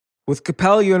With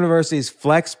Capella University's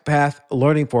FlexPath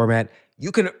learning format, you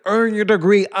can earn your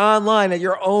degree online at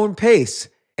your own pace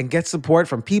and get support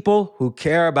from people who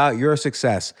care about your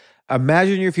success.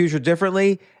 Imagine your future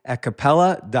differently at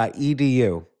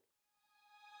capella.edu.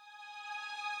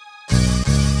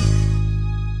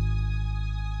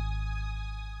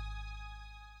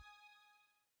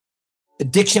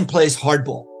 Addiction plays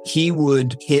hardball. He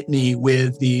would hit me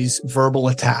with these verbal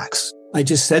attacks. I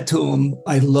just said to him,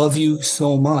 I love you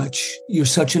so much. You're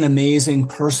such an amazing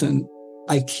person.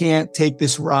 I can't take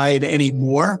this ride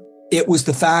anymore. It was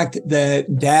the fact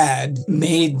that Dad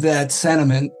made that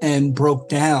sentiment and broke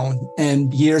down.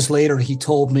 And years later, he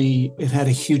told me it had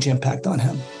a huge impact on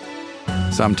him.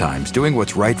 Sometimes doing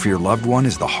what's right for your loved one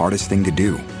is the hardest thing to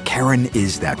do. Karen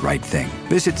is that right thing.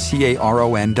 Visit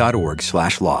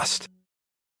caron.org/lost.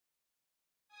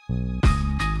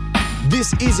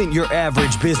 This isn't your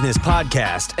average business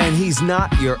podcast, and he's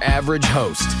not your average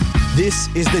host.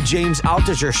 This is the James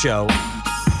Altucher Show.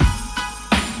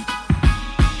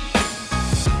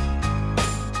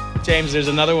 James, there's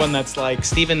another one that's like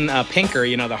Steven Pinker,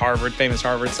 the famous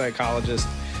Harvard psychologist.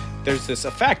 There's this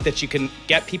effect that you can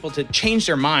get people to change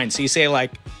their minds. So you say,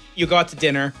 like, you go out to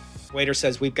dinner, waiter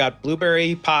says, we've got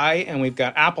blueberry pie and we've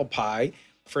got apple pie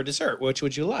for dessert. Which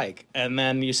would you like? And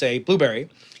then you say blueberry.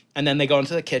 And then they go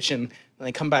into the kitchen and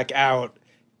they come back out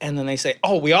and then they say,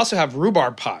 oh, we also have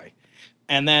rhubarb pie.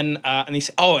 And then and they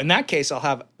say, oh, in that case, I'll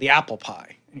have the apple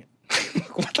pie.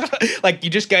 Like, you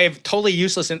just gave totally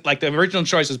useless, like the original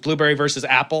choice was blueberry versus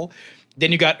apple.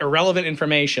 Then you got irrelevant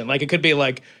information. Like, it could be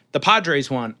like the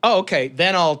Padres won. Oh, okay.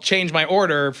 Then I'll change my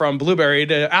order from blueberry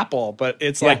to apple. But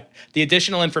it's like the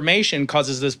additional information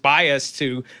causes this bias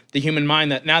to the human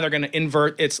mind that now they're going to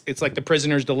invert. It's like the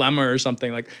prisoner's dilemma or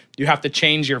something. Like, you have to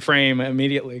change your frame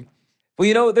immediately.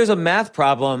 Well, there's a math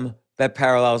problem that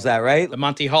parallels that, right? The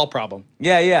Monty Hall problem.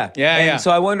 Yeah. So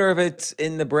I wonder if it's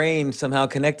in the brain somehow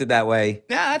connected that way.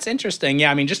 Yeah, that's interesting. Yeah,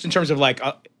 I mean, just in terms of like,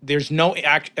 there's no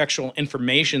actual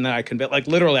information that I can, like,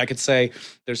 literally I could say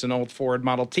there's an old Ford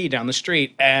Model T down the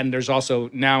street, and there's also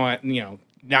now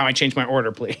I changed my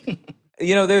order, please.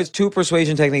 There's two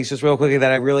persuasion techniques, just real quickly,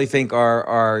 that I really think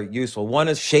are useful. One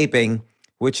is shaping,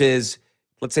 which is,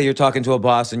 let's say you're talking to a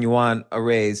boss and you want a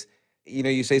raise.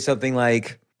 You say something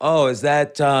like, oh, is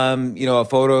that, a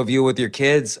photo of you with your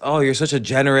kids? Oh, you're such a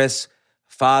generous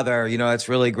father. That's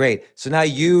really great. So now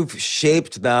you've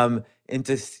shaped them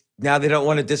into, now they don't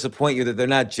want to disappoint you that they're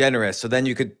not generous. So then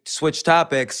you could switch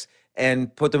topics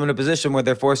and put them in a position where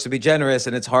they're forced to be generous,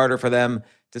 and it's harder for them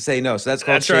to say no. So that's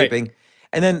called shaping. Right.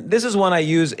 And then this is one I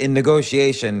use in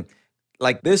negotiation.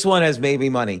 Like, this one has made me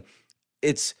money.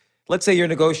 It's, let's say you're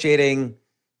negotiating,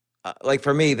 like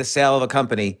for me, the sale of a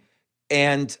company,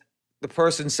 and the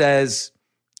person says,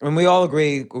 and we all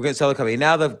agree we're going to sell the company.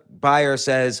 Now the buyer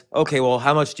says, okay, well,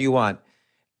 how much do you want?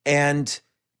 And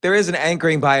there is an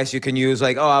anchoring bias you can use,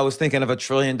 like, oh, I was thinking of $1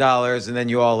 trillion, and then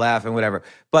you all laugh and whatever.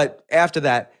 But after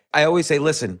that, I always say,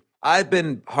 listen, I've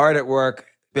been hard at work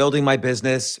building my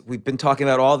business. We've been talking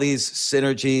about all these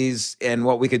synergies and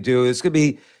what we could do. This could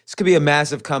be a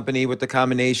massive company with the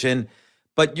combination.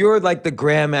 But you're like the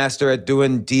grandmaster at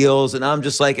doing deals, and I'm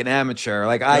just like an amateur.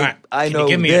 Like, I know this. Can you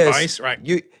give me advice? Right.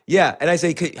 And I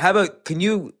say, can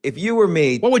you, if you were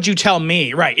me. What would you tell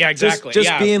me? Right, yeah, exactly.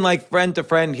 Just being like friend to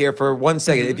friend here for 1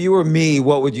 second. Mm-hmm. If you were me,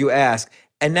 what would you ask?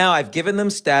 And now I've given them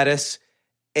status,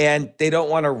 and they don't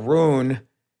want to ruin.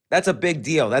 That's a big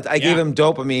deal. I gave them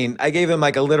dopamine. I gave them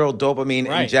like a literal dopamine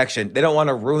injection. They don't want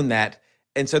to ruin that.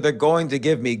 And so they're going to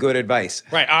give me good advice.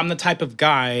 Right. I'm the type of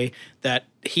guy that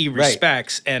he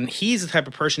respects, and he's the type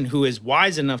of person who is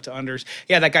wise enough to understand.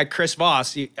 Yeah, that guy Chris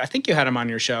Voss. I think you had him on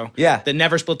your show. Yeah. That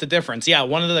never split the difference. Yeah.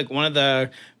 One of the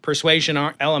persuasion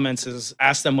elements is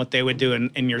ask them what they would do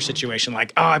in your situation.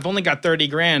 Like, oh, I've only got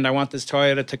 $30,000. I want this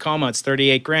Toyota Tacoma. It's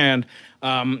 $38,000.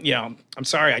 I'm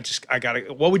sorry. I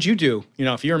gotta. What would you do?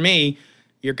 If you're me,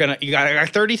 I got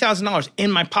 $30,000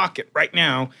 in my pocket right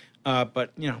now.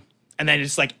 And then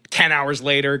it's like 10 hours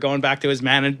later, going back to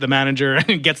the manager,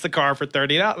 and gets the car for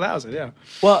 $30,000. Yeah.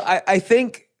 Well, I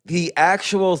think the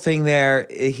actual thing there,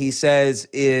 he says,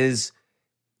 is,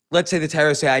 let's say the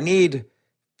terrorists say, I need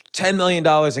 $10 million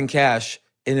in cash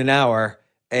in an hour,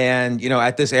 and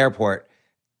at this airport.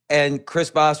 And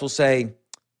Chris Voss will say,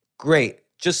 great,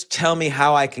 just tell me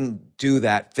how I can do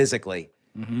that physically.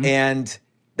 Mm-hmm. And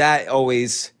that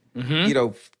always,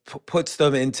 puts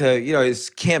them into,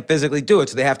 can't physically do it.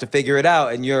 So they have to figure it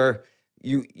out. And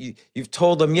you've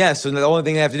told them yes. And the only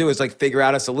thing they have to do is like figure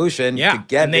out a solution to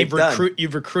get it done.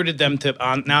 You've recruited them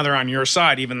now they're on your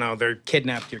side, even though they're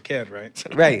kidnapped your kid, right?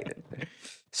 Right.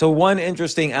 So one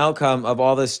interesting outcome of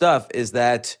all this stuff is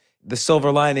that the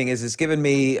silver lining is it's given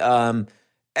me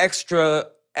extra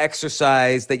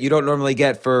exercise that you don't normally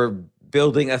get for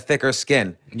building a thicker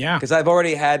skin. Yeah. Because I've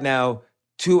already had now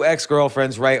 2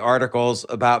 ex-girlfriends write articles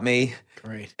about me.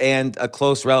 Great. And a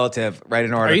close relative write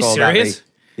an article Are you serious? about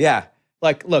me. Yeah.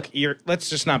 Like, look, let's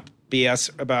just not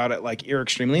BS about it. Like, you're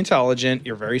extremely intelligent.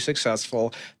 You're very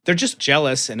successful. They're just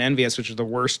jealous and envious, which are the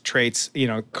worst traits,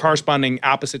 corresponding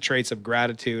opposite traits of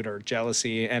gratitude or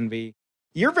jealousy, envy.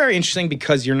 You're very interesting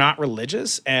because you're not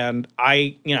religious. And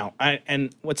and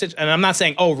I'm not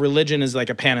saying, religion is like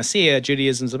a panacea,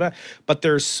 Judaism's about, but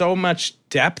there's so much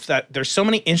depth that there's so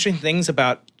many interesting things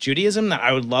about Judaism that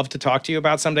I would love to talk to you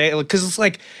about someday. Because it's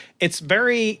like,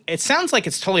 it sounds like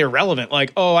it's totally irrelevant.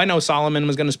 Like, I know Solomon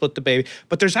was going to split the baby,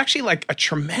 but there's actually like a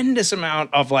tremendous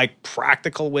amount of like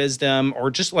practical wisdom,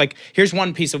 or just like, here's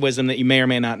one piece of wisdom that you may or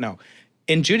may not know.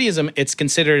 In Judaism, it's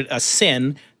considered a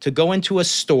sin to go into a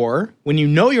store when you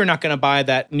know you're not going to buy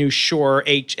that new Shure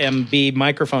HMB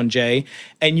microphone, Jay,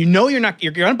 and you know you're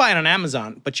going to buy it on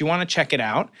Amazon, but you want to check it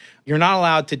out. You're not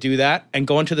allowed to do that and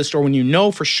go into the store when you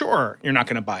know for sure you're not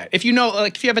going to buy it. If you know,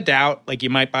 like if you have a doubt, like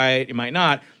you might buy it, you might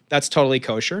not, that's totally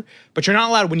kosher. But you're not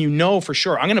allowed when you know for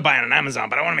sure, I'm going to buy it on Amazon,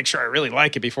 but I want to make sure I really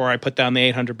like it before I put down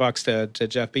the $800 to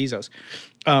Jeff Bezos.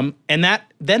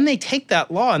 Then they take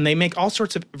that law and they make all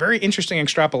sorts of very interesting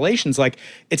extrapolations. Like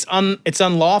it's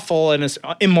unlawful and it's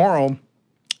immoral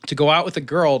to go out with a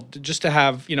girl just to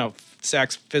have,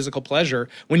 sex, physical pleasure,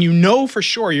 when you know for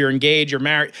sure you're engaged, you're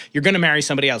married, you're going to marry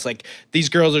somebody else. Like, these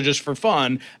girls are just for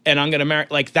fun and I'm going to marry.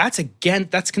 Like, that's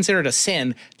considered a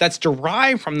sin. That's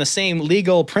derived from the same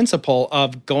legal principle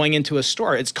of going into a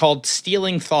store. It's called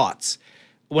stealing thoughts.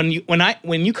 When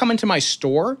you come into my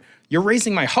store, you're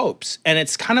raising my hopes. And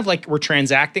it's kind of like we're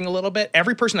transacting a little bit.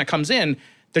 Every person that comes in,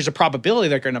 there's a probability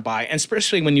they're going to buy. And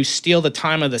especially when you steal the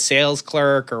time of the sales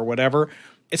clerk or whatever,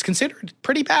 it's considered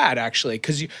pretty bad, actually,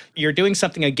 because you're doing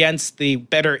something against the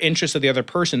better interest of the other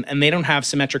person, and they don't have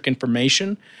symmetric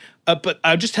information. But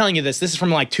I'm just telling you this is from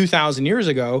like 2,000 years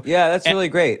ago. Yeah, that's really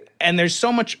great. And there's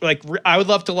so much, like, I would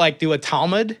love to like do a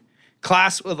Talmud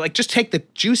class, like just take the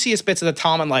juiciest bits of the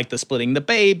Talmud, like the splitting the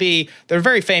baby. They're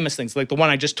very famous things, like the one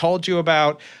I just told you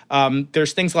about.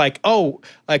 There's things like,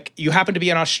 like you happen to be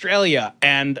in Australia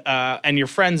and your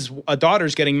friend's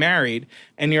daughter's getting married,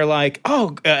 and you're like,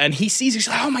 and he's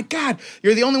like, oh my God,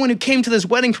 you're the only one who came to this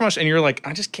wedding from us. And you're like,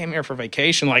 I just came here for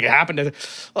vacation. Like, it happened to,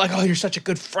 like, oh, you're such a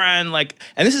good friend. Like,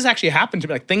 and this has actually happened to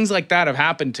me. Like, things like that have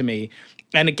happened to me.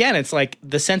 And again, it's like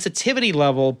the sensitivity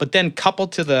level, but then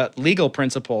coupled to the legal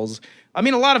principles. I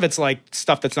mean, a lot of it's like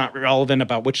stuff that's not relevant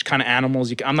about which kind of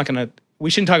animals we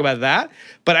shouldn't talk about that.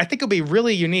 But I think it'll be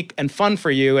really unique and fun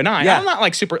for you and I. Yeah. I'm not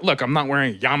like I'm not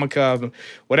wearing a yarmulke,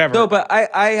 whatever. No, but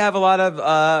I have a lot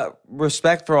of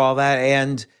respect for all that.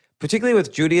 And particularly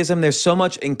with Judaism, there's so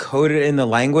much encoded in the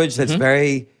language that's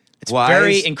very... It's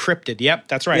very encrypted. Yep,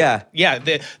 that's right. Yeah. Yeah.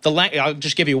 I'll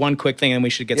just give you one quick thing and we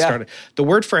should get started. The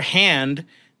word for hand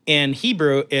in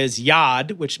Hebrew is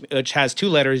yad, which has 2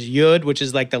 letters, yud, which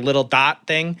is like the little dot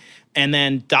thing, and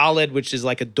then daled, which is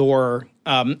like a door.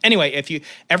 Anyway,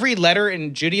 every letter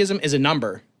in Judaism is a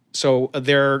number. So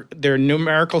their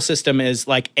numerical system is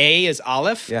like A is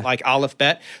Aleph, like Aleph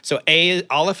Bet. So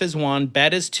Aleph is 1,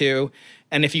 Bet is 2.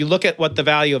 And if you look at what the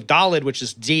value of Daled, which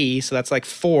is D, so that's like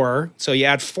 4. So you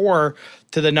add 4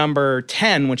 to the number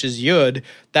 10, which is Yud,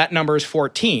 that number is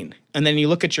 14. And then you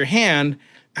look at your hand,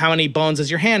 how many bones does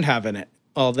your hand have in it?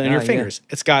 Well, then your fingers.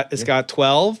 Yeah. It's got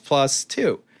 12 plus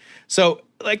 2. So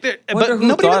like, but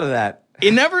who thought of that?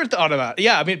 You never thought about it.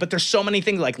 Yeah, I mean, but there's so many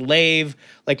things like lave,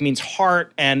 like means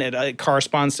heart, and it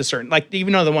corresponds to certain, like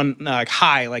even though the one like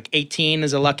high, like 18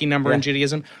 is a lucky number in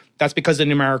Judaism. That's because the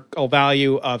numerical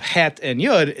value of het and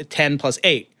yud, 10 plus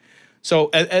 8. So,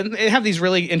 and they have these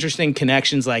really interesting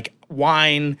connections, like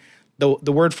wine.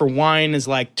 The word for wine is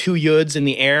like 2 yuds in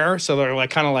the air. So they're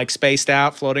like kind of like spaced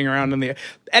out, floating around in the air.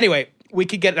 Anyway,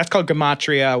 that's called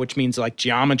gematria, which means like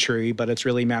geometry, but it's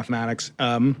really mathematics.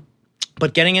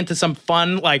 But getting into some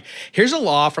fun, like here's a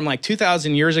law from like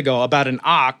 2,000 years ago about an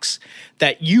ox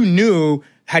that you knew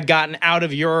had gotten out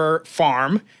of your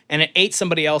farm and it ate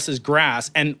somebody else's grass.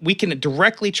 And we can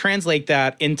directly translate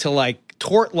that into like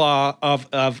tort law of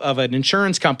an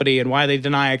insurance company and why they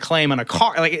deny a claim on a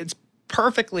car. Like, it's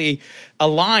perfectly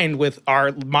aligned with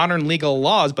our modern legal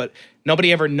laws, but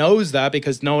nobody ever knows that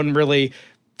because no one really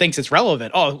thinks it's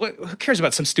relevant. Oh, who cares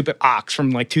about some stupid ox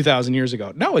from like 2,000 years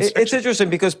ago? No, it's interesting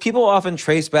because people often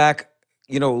trace back,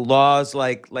 laws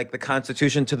like the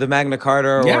Constitution to the Magna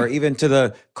Carta or even to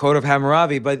the Code of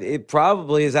Hammurabi, but it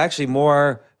probably is actually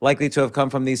more likely to have come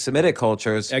from these Semitic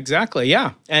cultures. Exactly.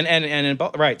 Yeah. And in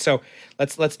both, right. So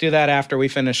let's do that after we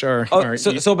finish our. But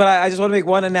I just want to make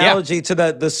one analogy to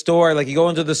the store. Like you go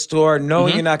into the store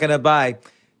knowing you're not going to buy.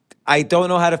 I don't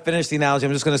know how to finish the analogy.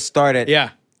 I'm just going to start it.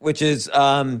 Yeah. Which is,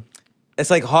 it's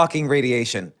like Hawking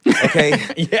radiation. Okay.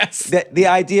 Yes. The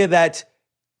idea that,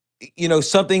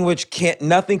 something which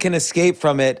nothing can escape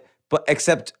from it, but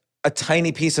except a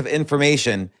tiny piece of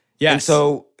information. Yes. And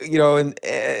so,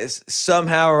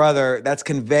 somehow or other, that's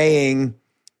conveying,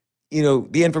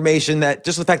 the information that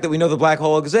just the fact that we know the black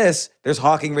hole exists, there's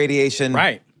Hawking radiation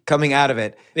coming out of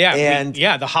it. Yeah. And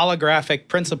the holographic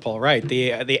principle, right?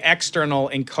 The external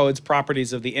encodes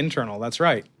properties of the internal. That's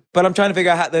right. But I'm trying to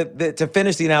figure out how to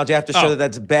finish the analogy. I have to show that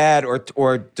that's bad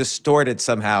or distorted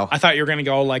somehow. I thought you were going to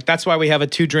go like, that's why we have a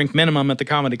 2-drink minimum at the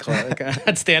comedy club.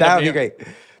 Stand that would be great.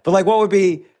 But like, what would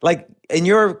be like in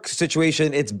your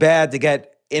situation? It's bad to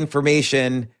get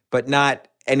information, but not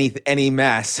any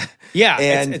mess. Yeah,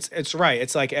 and it's right.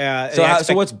 It's like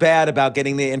so what's bad about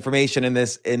getting the information in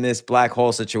this black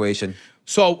hole situation?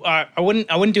 So I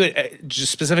wouldn't do it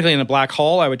just specifically in a black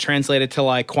hole. I would translate it to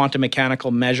like quantum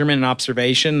mechanical measurement and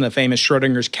observation, the famous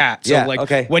Schrodinger's cat.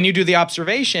 So when you do the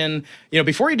observation,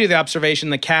 before you do the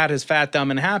observation, the cat is fat, dumb,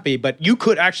 and happy, but you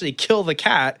could actually kill the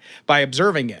cat by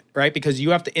observing it, right? Because you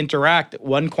have to interact.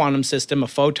 One quantum system, a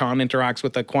photon, interacts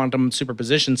with the quantum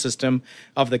superposition system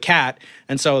of the cat.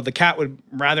 And so the cat would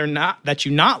rather not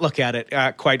look at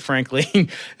it, quite frankly,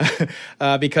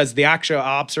 because the actual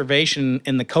observation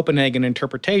in the Copenhagen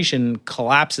interpretation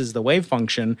collapses the wave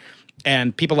function,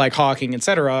 and people like Hawking, et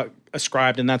cetera,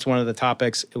 ascribed, and that's one of the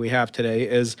topics we have today,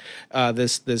 is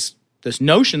this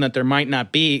notion that there might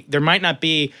not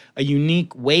be a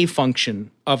unique wave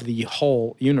function of the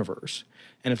whole universe.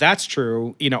 And if that's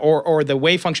true, or the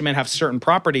wave function might have certain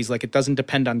properties, like it doesn't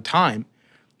depend on time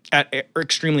at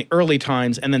extremely early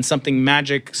times, and then something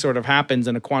magic sort of happens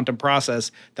in a quantum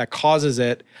process that causes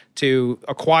it to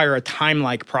acquire a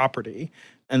time-like property.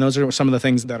 And those are some of the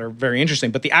things that are very interesting.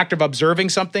 But the act of observing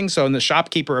something, so when the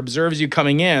shopkeeper observes you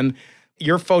coming in,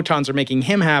 your photons are making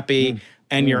him happy,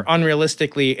 and you're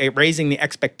unrealistically raising the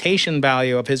expectation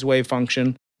value of his wave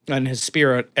function and his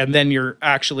spirit, and then you're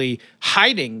actually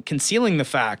concealing the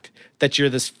fact that you're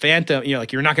this phantom,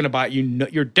 like you're not going to buy,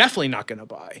 you're definitely not going to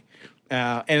buy.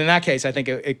 And in that case, I think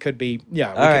it could be, we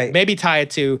could maybe tie it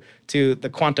to the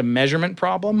quantum measurement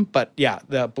problem. But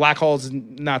the black holes,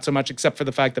 not so much, except for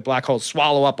the fact that black holes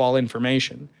swallow up all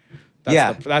information.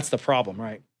 That's the problem,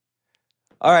 right?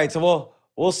 All right, so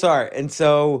we'll start. And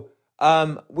so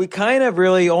we kind of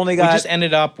really only got... We just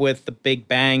ended up with the Big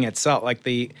Bang itself, like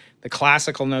the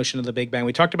classical notion of the Big Bang.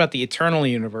 We talked about the eternal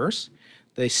universe,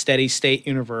 the steady state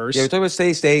universe. Yeah, we talked about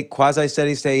steady state,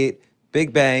 quasi-steady state,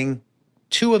 Big Bang.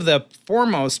 Two of the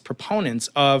foremost proponents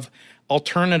of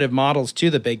alternative models to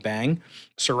the Big Bang,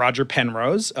 Sir Roger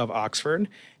Penrose of Oxford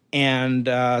and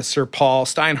Sir Paul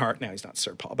Steinhardt. Now he's not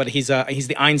Sir Paul, but he's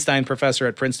the Einstein professor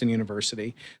at Princeton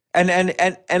University. And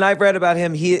I've read about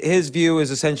him. His view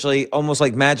is essentially almost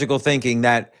like magical thinking,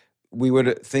 that we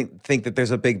would think that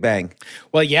there's a Big Bang.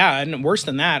 Well, yeah, and worse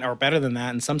than that, or better than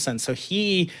that in some sense. So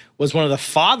he was one of the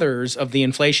fathers of the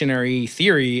inflationary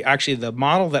theory. Actually, the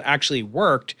model that actually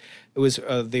worked. It was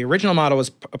the original model was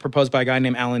proposed by a guy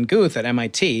named Alan Guth at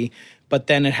MIT, but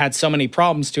then it had so many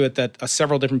problems to it that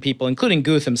several different people, including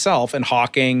Guth himself and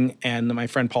Hawking and my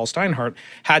friend Paul Steinhardt,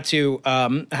 had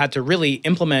to really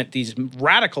implement these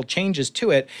radical changes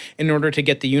to it in order to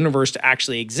get the universe to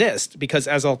actually exist. Because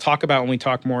as I'll talk about when we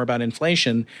talk more about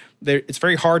inflation, it's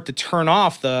very hard to turn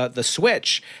off the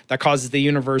switch that causes the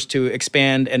universe to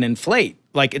expand and inflate.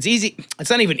 Like it's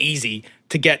not even easy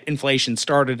to get inflation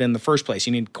started in the first place.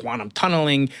 You need quantum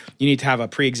tunneling. You need to have a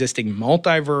pre-existing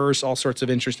multiverse. All sorts of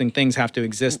interesting things have to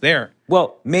exist there.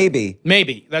 Well, maybe.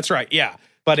 That's right, yeah.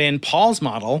 But in Paul's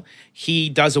model, he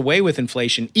does away with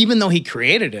inflation, even though he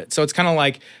created it. So it's kind of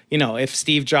like, if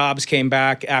Steve Jobs came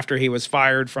back after he was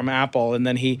fired from Apple, and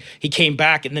then he came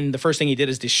back, and then the first thing he did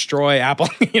is destroy Apple,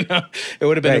 it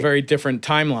would have been a very different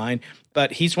timeline.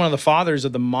 But he's one of the fathers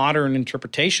of the modern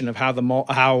interpretation of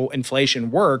how inflation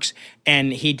works,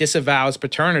 and he disavows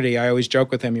paternity. I always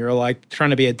joke with him, you're like trying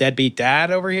to be a deadbeat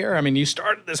dad over here. I mean, you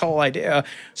started this whole idea.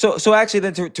 So actually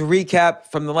then to recap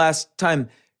from the last time,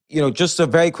 just a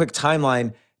very quick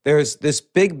timeline, there's this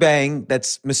Big Bang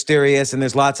that's mysterious, and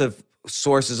there's lots of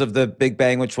sources of the Big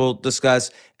Bang, which we'll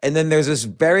discuss. And then there's this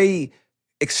very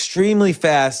extremely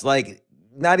fast, like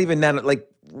not even that, like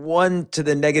 1 to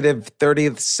the negative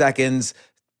 30th seconds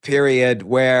period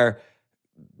where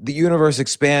the universe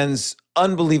expands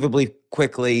unbelievably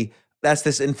quickly. That's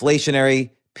this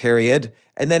inflationary period.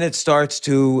 And then it starts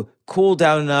to cool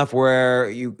down enough where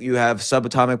you have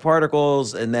subatomic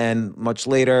particles, and then much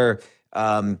later,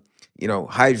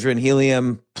 hydrogen,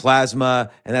 helium,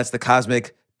 plasma, and that's the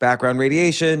cosmic background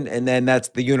radiation, and then that's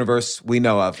the universe we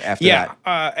know of after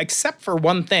that. Except for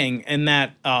one thing, in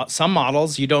that some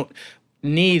models, you don't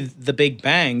need the Big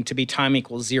Bang to be time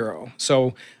equals zero.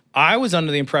 So I was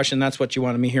under the impression that's what you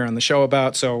wanted me here on the show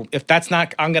about. So if that's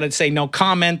not, I'm going to say no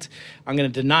comment. I'm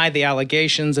going to deny the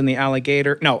allegations and the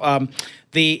alligator. No,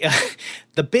 the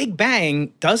Big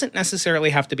Bang doesn't necessarily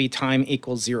have to be time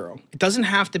equals zero. It doesn't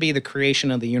have to be the creation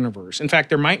of the universe. In fact,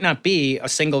 there might not be a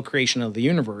single creation of the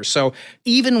universe. So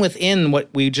even within what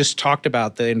we just talked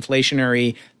about, the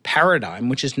inflationary paradigm,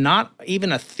 which is not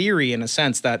even a theory in a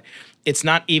sense, that it's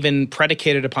not even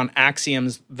predicated upon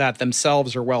axioms that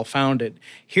themselves are well-founded.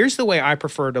 Here's the way I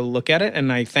prefer to look at it,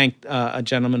 and I thank a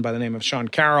gentleman by the name of Sean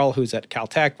Carroll, who's at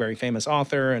Caltech, very famous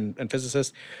author and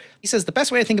physicist. He says the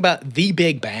best way to think about the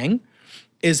Big Bang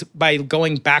is by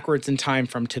going backwards in time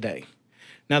from today.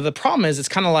 Now, the problem is it's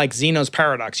kind of like Zeno's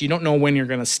paradox. You don't know when you're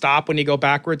going to stop when you go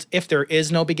backwards. If there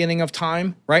is no beginning of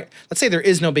time, right? Let's say there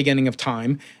is no beginning of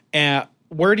time.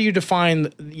 Where do you define,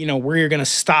 where you're going to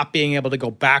stop being able to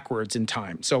go backwards in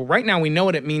time? So right now we know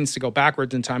what it means to go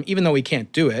backwards in time, even though we can't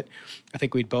do it. I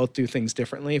think we'd both do things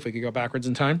differently if we could go backwards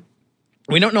in time.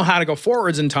 We don't know how to go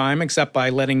forwards in time except by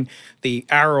letting the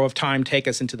arrow of time take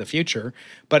us into the future.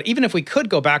 But even if we could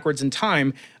go backwards in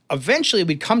time, eventually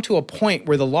we'd come to a point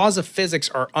where the laws of physics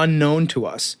are unknown to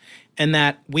us, and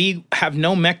that we have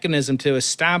no mechanism to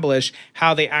establish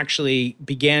how they actually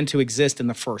began to exist in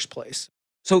the first place.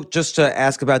 So just to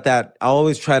ask about that, I'll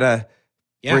always try to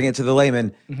bring it to the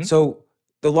layman. Mm-hmm. So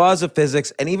the laws of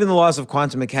physics and even the laws of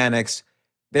quantum mechanics,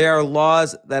 they are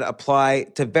laws that apply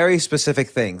to very specific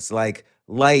things like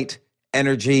light,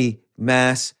 energy,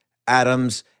 mass,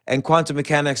 atoms, and quantum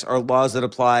mechanics are laws that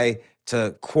apply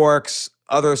to quarks,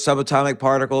 other subatomic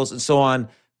particles, and so on.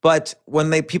 But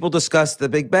when people discuss the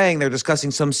Big Bang, they're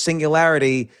discussing some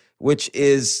singularity which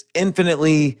is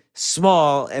infinitely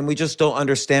small, and we just don't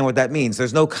understand what that means.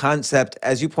 There's no concept,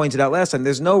 as you pointed out last time,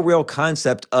 there's no real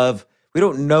concept of, we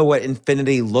don't know what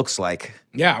infinity looks like.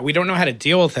 Yeah, we don't know how to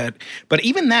deal with it. But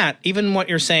even what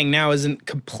you're saying now isn't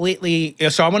completely,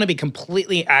 so I want to be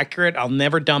completely accurate. I'll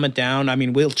never dumb it down. I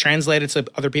mean, we'll translate it so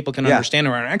other people can understand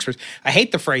who are experts. I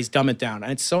hate the phrase dumb it down.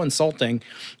 It's so insulting.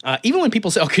 Even when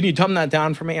people say, oh, can you dumb that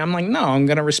down for me? I'm like, no, I'm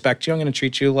going to respect you. I'm going to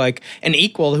treat you like an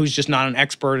equal who's just not an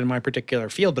expert in my particular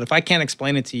field. But if I can't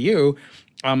explain it to you,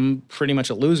 I'm pretty much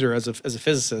a loser as a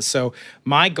physicist. So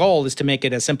my goal is to make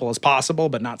it as simple as possible,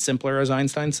 but not simpler, as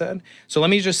Einstein said. So let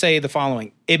me just say the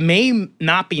following. It may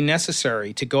not be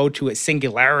necessary to go to a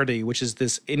singularity, which is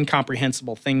this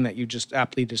incomprehensible thing that you just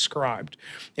aptly described.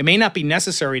 It may not be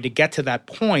necessary to get to that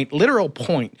point, literal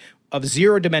point of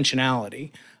zero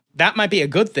dimensionality. That might be a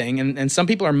good thing, and some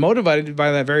people are motivated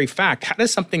by that very fact. How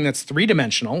does something that's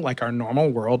three-dimensional, like our normal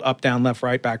world, up, down, left,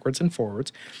 right, backwards, and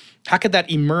forwards, how could that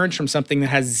emerge from something that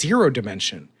has zero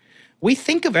dimension? We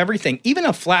think of everything, even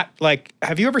a flat, like,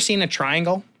 have you ever seen a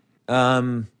triangle?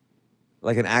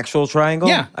 Like an actual triangle?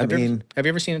 Yeah. Have you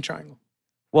ever seen a triangle?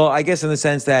 Well, I guess in the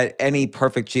sense that any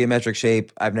perfect geometric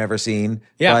shape I've never seen.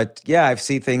 Yeah. But yeah, I've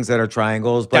seen things that are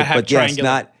triangles, but yes,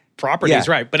 not properties,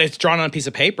 right? But it's drawn on a piece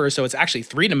of paper, so it's actually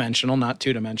three-dimensional, not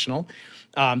two-dimensional.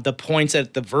 The points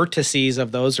at the vertices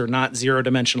of those are not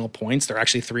zero-dimensional points. They're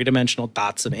actually three-dimensional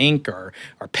dots of ink or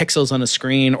pixels on a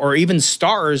screen, or even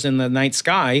stars in the night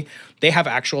sky. They have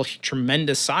actual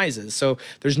tremendous sizes. So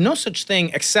there's no such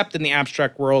thing except in the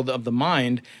abstract world of the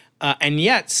mind. And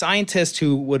yet, scientists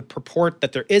who would purport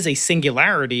that there is a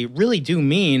singularity really do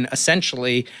mean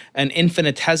essentially an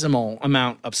infinitesimal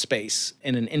amount of space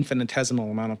in an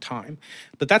infinitesimal amount of time.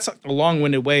 But that's a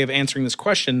long-winded way of answering this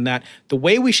question, that the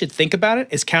way we should think about it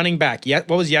is counting back.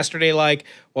 What was yesterday like?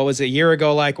 What was a year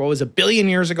ago like? What was a billion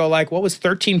years ago like? What was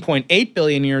 13.8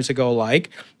 billion years ago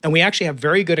like? And we actually have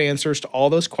very good answers to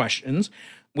all those questions.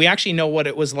 We actually know what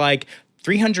it was like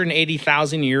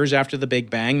 380,000 years after the Big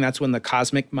Bang. That's when the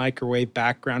cosmic microwave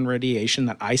background radiation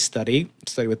that I study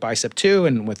with Bicep 2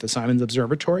 and with the Simons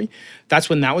Observatory,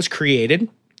 that's when that was created.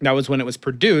 That was when it was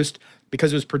produced,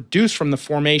 because it was produced from the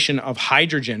formation of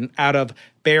hydrogen out of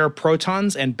bare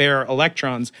protons and bare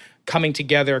electrons coming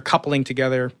together, coupling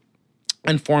together,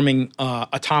 and forming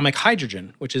atomic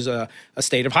hydrogen, which is a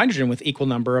state of hydrogen with equal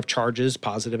number of charges,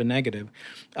 positive and negative.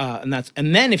 And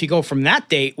then if you go from that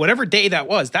date, whatever day that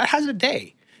was, that has a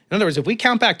day. In other words, if we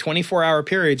count back 24-hour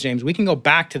periods, James, we can go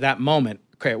back to that moment.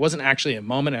 Okay, it wasn't actually a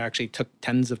moment. It actually took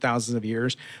tens of thousands of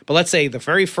years. But let's say the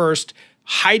very first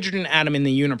hydrogen atom in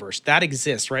the universe, that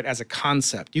exists, right, as a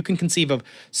concept. You can conceive of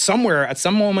somewhere at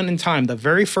some moment in time, the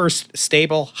very first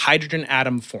stable hydrogen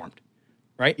atom formed,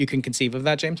 right? You can conceive of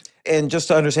that, James? And just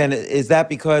to understand, is that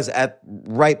because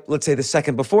let's say the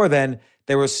second before then,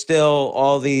 there was still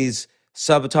all these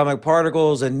subatomic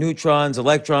particles and neutrons,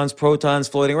 electrons, protons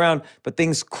floating around, but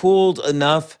things cooled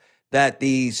enough that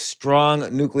the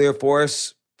strong nuclear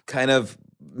force kind of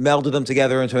melded them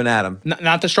together into an atom?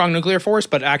 Not the strong nuclear force,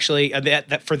 but actually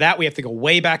for that we have to go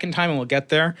way back in time, and we'll get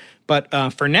there.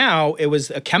 But for now, it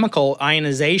was a chemical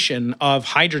ionization of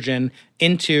hydrogen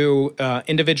into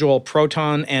individual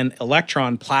proton and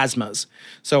electron plasmas.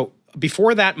 So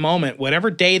before that moment, whatever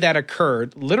day that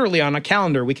occurred, literally on a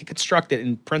calendar, we could construct it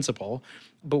in principle,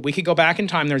 but we could go back in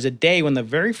time. There's a day when the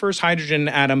very first hydrogen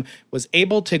atom was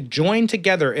able to join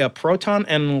together a proton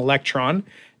and an electron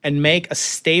and make a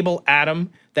stable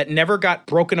atom that never got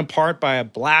broken apart by a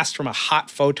blast from a hot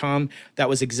photon that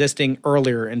was existing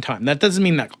earlier in time. That doesn't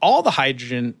mean that all the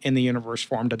hydrogen in the universe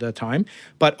formed at that time,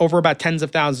 but over about tens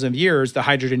of thousands of years, the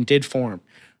hydrogen did form.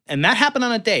 And that happened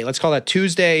on a day. Let's call that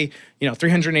Tuesday,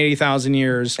 380,000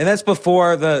 years. And that's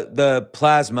before the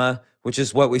plasma, which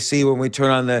is what we see when we turn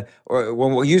on or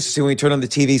when we used to see when we turn on the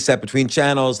TV set between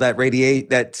channels,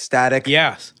 that static.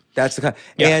 Yes. That's the kind.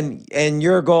 Yeah. And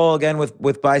your goal again with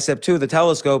BICEP2, the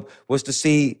telescope, was to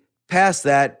see past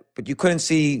that, but you couldn't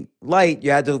see light.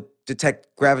 You had to detect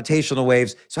gravitational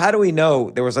waves. So how do we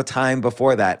know there was a time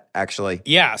before that, actually?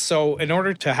 Yeah, so in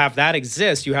order to have that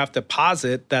exist, you have to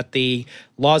posit that the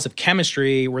laws of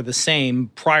chemistry were the same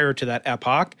prior to that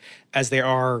epoch as they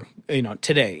are,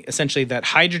 today. Essentially, that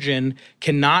hydrogen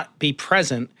cannot be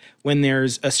present when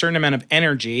there's a certain amount of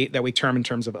energy that we term in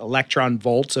terms of electron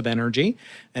volts of energy.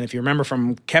 And if you remember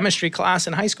from chemistry class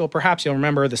in high school, perhaps you'll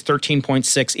remember this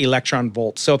 13.6 electron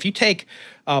volts. So if you take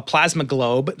a plasma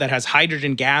globe that has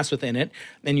hydrogen gas within it,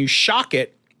 and you shock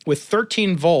it with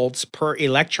 13 volts per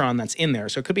electron that's in there.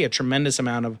 So it could be a tremendous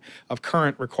amount of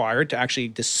current required to actually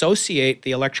dissociate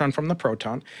the electron from the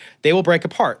proton. They will break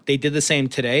apart. They did the same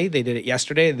today. They did it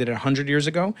yesterday. They did it 100 years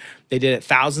ago. They did it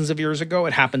thousands of years ago.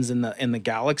 It happens in the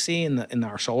galaxy, in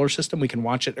our solar system. We can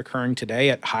watch it occurring today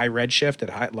at high redshift,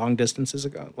 at long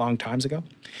times ago.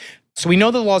 So we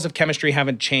know the laws of chemistry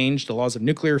haven't changed. The laws of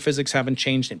nuclear physics haven't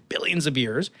changed in billions of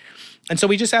years. And so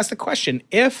we just asked the question,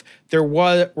 if there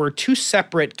were two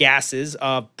separate gases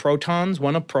of protons,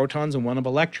 one of protons and one of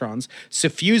electrons,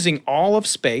 suffusing all of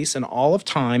space and all of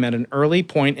time at an early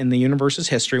point in the universe's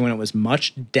history when it was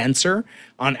much denser,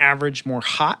 on average more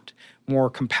hot, more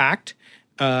compact,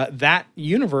 that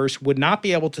universe would not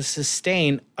be able to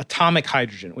sustain atomic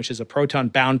hydrogen, which is a proton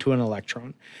bound to an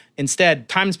electron. Instead,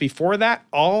 times before that,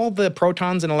 all the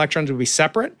protons and electrons would be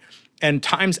separate, and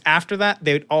times after that,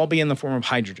 they would all be in the form of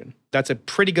hydrogen. That's a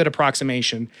pretty good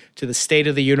approximation to the state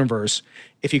of the universe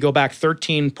if you go back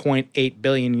 13.8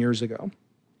 billion years ago.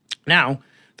 Now,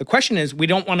 the question is, we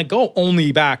don't want to go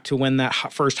only back to when that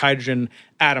first hydrogen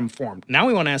atom formed. Now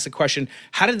we want to ask the question,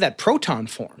 how did that proton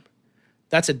form?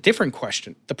 That's a different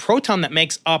question. The proton that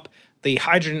makes up the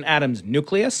hydrogen atom's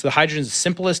nucleus, the hydrogen's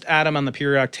simplest atom on the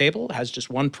periodic table, has just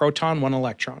one proton, one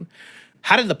electron.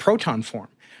 How did the proton form?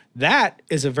 That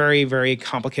is a very, very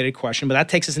complicated question, but that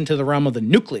takes us into the realm of the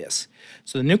nucleus.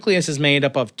 So the nucleus is made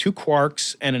up of two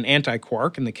quarks and an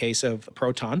antiquark in the case of a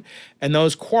proton, and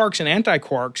those quarks and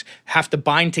antiquarks have to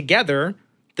bind together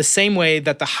the same way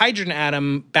that the hydrogen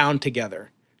atom bound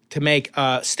together to make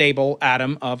a stable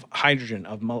atom of hydrogen,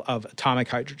 of atomic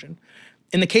hydrogen.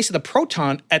 In the case of the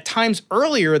proton, at times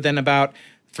earlier than about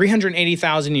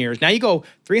 380,000 years. Now you go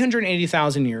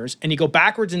 380,000 years, and you go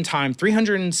backwards in time,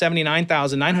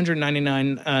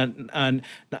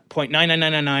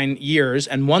 379,999.9999 years,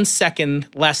 and 1 second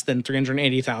less than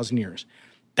 380,000 years.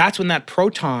 That's when that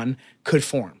proton could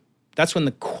form. That's when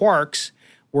the quarks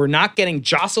were not getting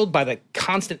jostled by the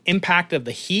constant impact of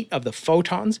the heat of the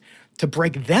photons to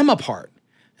break them apart.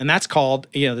 And that's called,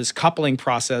 this coupling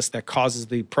process that causes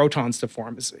the protons to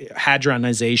form. It's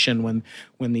hadronization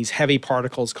when these heavy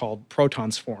particles called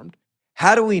protons formed.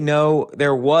 How do we know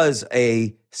there was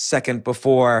a second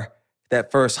before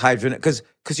that first hydrogen? Because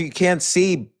you can't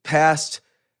see past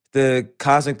the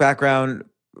cosmic background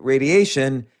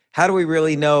radiation. How do we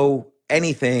really know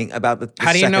anything about the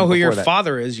How do you know who your that?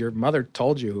 Father is? Your mother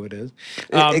told you who it is.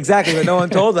 Exactly, but no one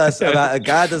told us about.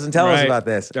 God doesn't tell us about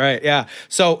this. Right. Yeah.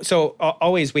 So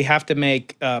always we have to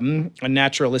make a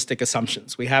naturalistic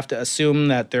assumptions. We have to assume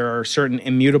that there are certain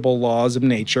immutable laws of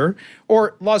nature,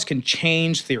 or laws can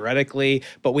change theoretically,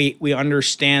 but we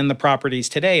understand the properties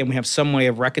today, and we have some way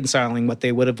of reconciling what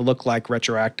they would have looked like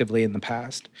retroactively in the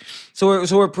past. So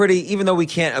we're pretty, even though we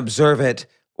can't observe it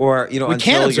Or, we until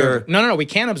can't observe. you're... No, we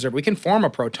can't observe. We can form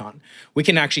a proton. We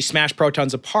can actually smash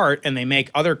protons apart and they make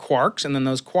other quarks, and then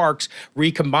those quarks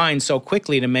recombine so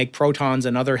quickly to make protons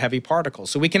and other heavy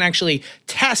particles. So we can actually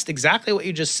test exactly what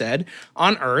you just said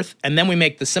on Earth, and then we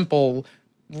make the simple,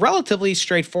 relatively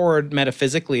straightforward,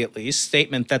 metaphysically at least,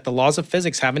 statement that the laws of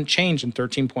physics haven't changed in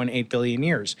 13.8 billion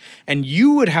years. And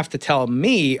you would have to tell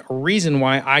me a reason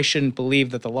why I shouldn't believe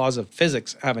that the laws of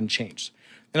physics haven't changed.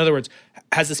 In other words,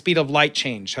 has the speed of light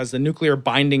changed? Has the nuclear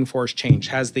binding force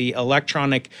changed? Has the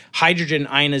electronic hydrogen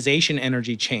ionization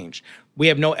energy changed? We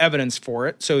have no evidence for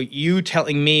it. So you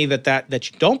telling me that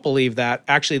you don't believe that,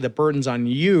 actually the burden's on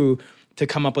you to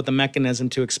come up with a mechanism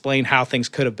to explain how things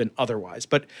could have been otherwise.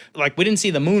 But like, we didn't see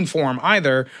the moon form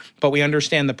either, but we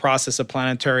understand the process of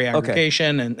planetary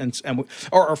aggregation.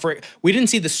 We didn't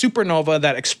see the supernova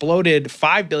that exploded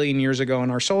 5 billion years ago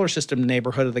in our solar system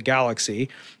neighborhood of the galaxy.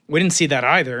 We didn't see that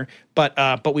either,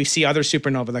 but we see other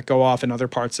supernova that go off in other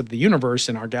parts of the universe,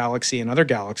 in our galaxy and other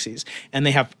galaxies, and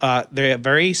they have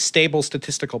very stable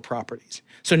statistical properties.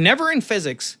 So never in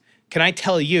physics can I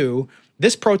tell you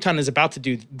this proton is about to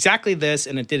do exactly this,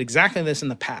 and it did exactly this in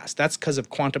the past. That's because of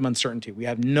quantum uncertainty. We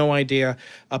have no idea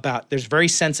there's very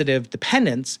sensitive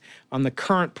dependence on the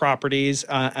current properties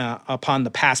upon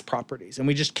the past properties. And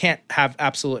we just can't have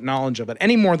absolute knowledge of it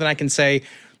any more than I can say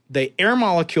the air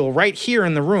molecule right here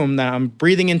in the room that I'm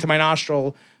breathing into my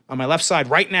nostril on my left side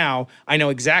right now, I know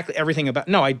exactly everything about.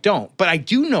 No, I don't. But I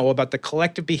do know about the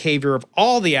collective behavior of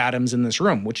all the atoms in this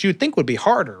room, which you'd think would be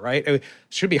harder, right? It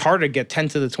should be harder to get 10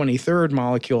 to the 23rd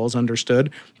molecules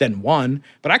understood than 1.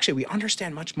 But actually, we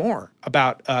understand much more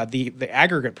about the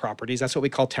aggregate properties. That's what we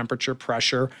call temperature,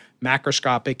 pressure,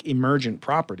 macroscopic emergent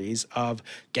properties of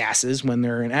gases when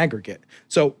they're in aggregate.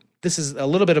 So this is a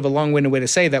little bit of a long-winded way to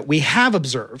say that we have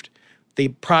observed the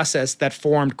process that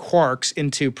formed quarks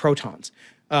into protons.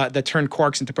 That turned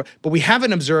quarks into but we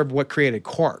haven't observed what created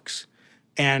quarks.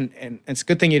 And it's a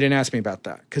good thing you didn't ask me about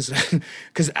that, because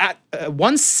at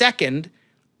 1 second,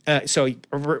 so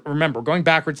remember, going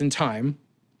backwards in time,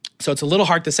 so it's a little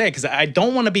hard to say because I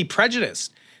don't want to be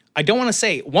prejudiced. I don't want to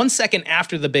say 1 second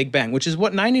after the Big Bang, which is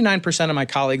what 99% of my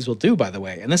colleagues will do, by the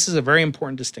way, and this is a very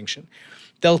important distinction.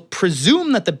 They'll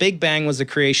presume that the Big Bang was the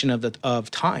creation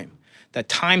of time, that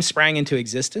time sprang into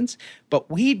existence, but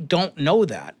we don't know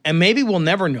that. And maybe we'll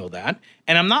never know that.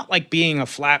 And I'm not like being a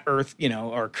flat earth,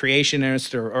 or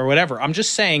creationist or whatever. I'm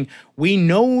just saying we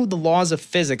know the laws of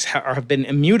physics have been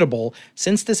immutable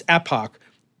since this epoch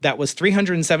that was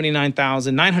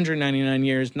 379,999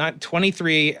 years, not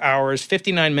 23 hours,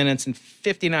 59 minutes, and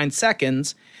 59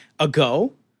 seconds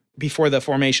ago, before the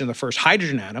formation of the first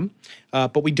hydrogen atom.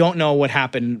 But we don't know what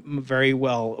happened very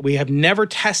well. We have never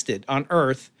tested on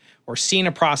Earth or seen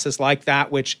a process like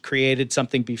that which created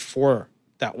something before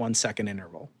that 1 second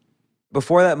interval.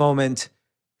 Before that moment,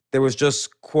 there was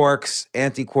just quarks,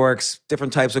 antiquarks,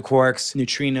 different types of quarks.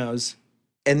 Neutrinos.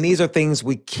 And these are things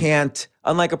we can't,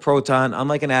 unlike a proton,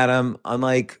 unlike an atom,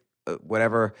 unlike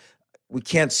whatever, we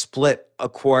can't split a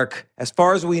quark. As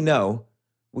far as we know,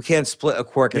 we can't split a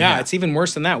quark in half. Yeah, it's even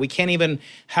worse than that. We can't even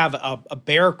have a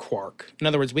bare quark. In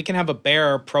other words, we can have a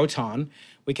bare proton.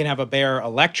 We can have a bare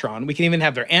electron. We can even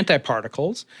have their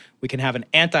antiparticles. We can have an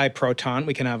antiproton.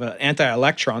 We can have an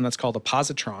anti-electron. That's called a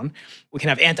positron. We can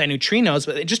have antineutrinos,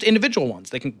 but just individual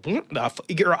ones.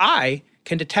 Your eye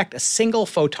can detect a single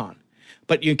photon,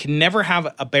 but you can never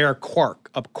have a bare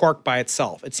quark, a quark by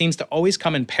itself. It seems to always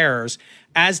come in pairs,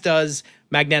 as does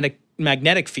magnetic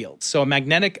fields. So a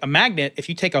magnet, if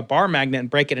you take a bar magnet and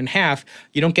break it in half,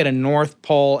 you don't get a north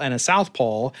pole and a south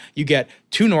pole. You get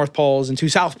 2 north poles and 2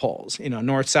 south poles,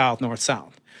 north, south, north,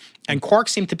 south. And quarks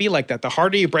seem to be like that. The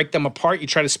harder you break them apart, you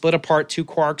try to split apart 2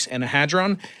 quarks and a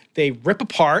hadron, they rip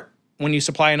apart when you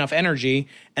supply enough energy,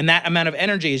 and that amount of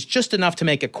energy is just enough to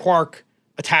make a quark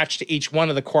attached to each one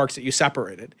of the quarks that you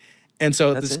separated. And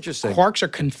so that's interesting. Quarks are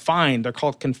confined. They're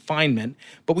called confinement.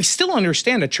 But we still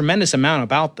understand a tremendous amount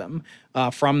about them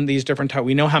from these different types.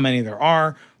 We know how many there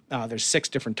are. There's 6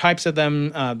 different types of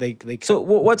them. So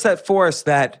what's that force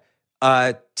that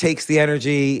takes the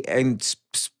energy and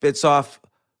spits off?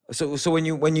 So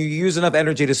when you use enough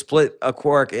energy to split a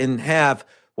quark in half,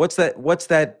 what's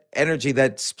that energy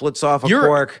that splits off a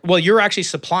quark? Well, you're actually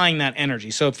supplying that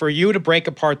energy. So for you to break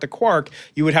apart the quark,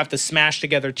 you would have to smash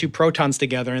together 2 protons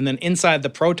together, and then inside the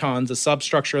protons, the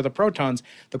substructure of the protons,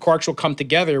 the quarks will come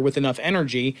together with enough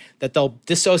energy that they'll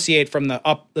dissociate from the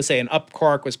up. Let's say an up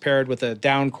quark was paired with a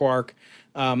down quark,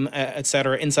 et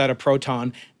cetera, inside a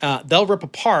proton. They'll rip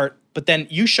apart but then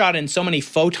you shot in so many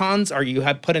photons, or you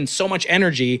have put in so much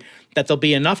energy that there'll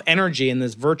be enough energy in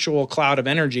this virtual cloud of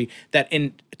energy that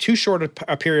in too short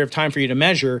a period of time for you to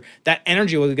measure, that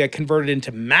energy will get converted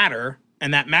into matter,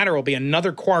 and that matter will be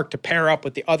another quark to pair up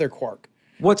with the other quark.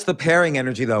 What's the pairing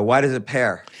energy, though? Why does it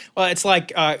pair? Well, it's like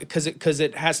because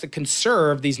it has to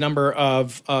conserve these number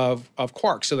of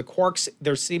quarks. So the quarks,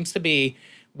 there seems to be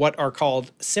what are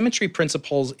called symmetry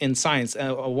principles in science.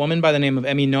 A woman by the name of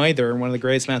Emmy Noether, one of the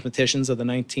greatest mathematicians of the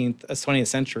 20th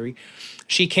century,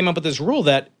 she came up with this rule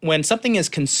that when something is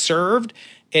conserved,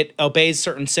 it obeys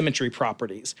certain symmetry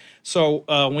properties. So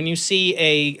when you see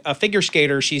a figure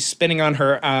skater, she's spinning on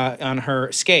her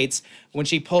skates. When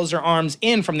she pulls her arms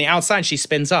in from the outside, she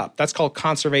spins up. That's called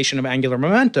conservation of angular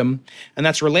momentum, and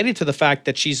that's related to the fact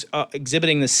that she's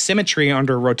exhibiting this symmetry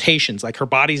under rotations. Like her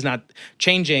body's not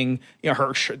changing. You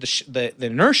know, the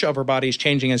inertia of her body is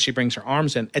changing as she brings her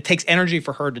arms in. It takes energy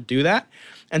for her to do that,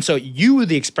 and so you,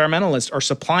 the experimentalist, are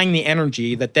supplying the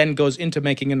energy that then goes into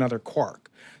making another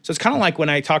quark. So it's kind of like when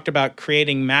I talked about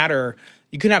creating matter.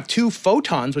 You can have two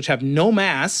photons which have no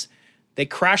mass. They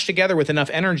crash together with enough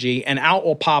energy, and out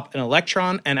will pop an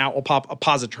electron, and out will pop a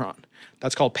positron.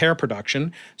 That's called pair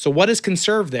production. So what is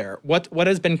conserved there? What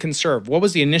has been conserved? What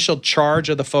was the initial charge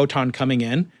of the photon coming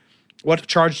in? What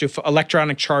charge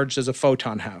electronic charge does a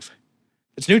photon have?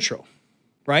 It's neutral,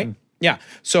 right? Yeah.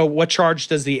 So what charge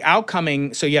does the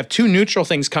outcoming, so you have two neutral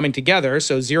things coming together,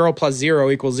 so 0 plus 0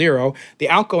 equals 0. The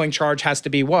outgoing charge has to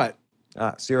be what?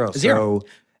 Zero. Zero. So,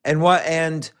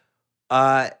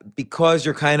 because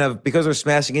they're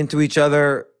smashing into each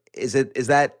other, is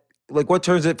that like what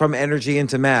turns it from energy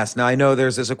into mass? Now I know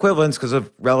there's this equivalence because of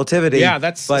relativity. Yeah,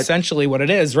 that's essentially what it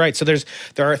is, right? So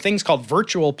there are things called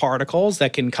virtual particles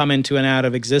that can come into and out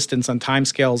of existence on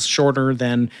timescales shorter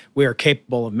than we are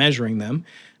capable of measuring them.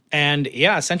 And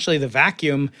yeah, essentially the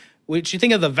vacuum, which you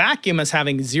think of the vacuum as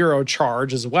having zero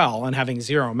charge as well and having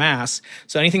zero mass.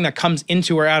 So anything that comes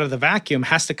into or out of the vacuum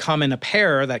has to come in a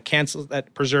pair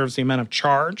that preserves the amount of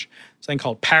charge, something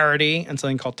called parity and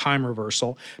something called time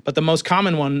reversal. But the most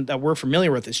common one that we're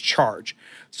familiar with is charge.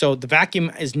 So the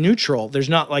vacuum is neutral. There's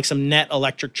not like some net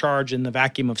electric charge in the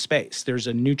vacuum of space. There's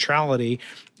a neutrality.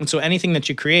 And so anything that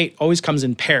you create always comes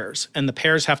in pairs, and the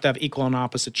pairs have to have equal and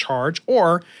opposite charge,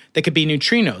 or they could be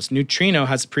neutrinos. Neutrino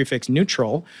has the prefix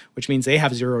neutral, which means they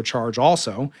have zero charge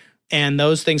also, and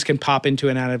those things can pop into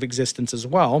and out of existence as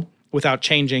well without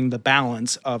changing the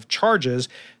balance of charges.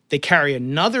 They carry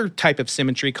another type of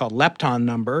symmetry called lepton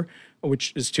number,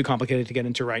 which is too complicated to get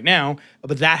into right now,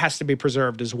 but that has to be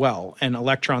preserved as well. And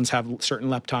electrons have certain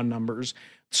lepton numbers.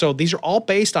 So these are all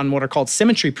based on what are called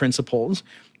symmetry principles,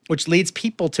 which leads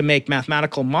people to make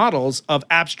mathematical models of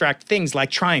abstract things like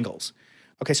triangles.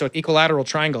 Okay, so an equilateral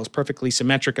triangle is perfectly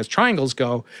symmetric as triangles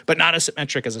go, but not as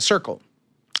symmetric as a circle.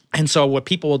 And so what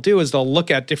people will do is they'll look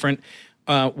at different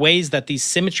ways that these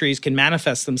symmetries can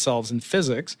manifest themselves in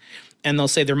physics, and they'll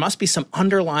say there must be some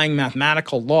underlying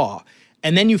mathematical law.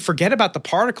 And then you forget about the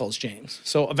particles, James.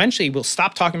 So eventually we'll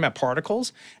stop talking about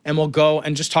particles and we'll go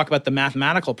and just talk about the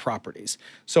mathematical properties.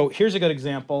 So here's a good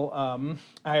example.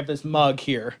 I have this mug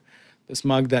here, this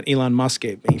mug that Elon Musk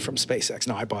gave me from SpaceX.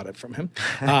 No, I bought it from him.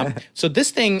 So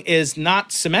this thing is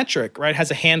not symmetric, right? It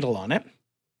has a handle on it.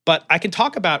 But I can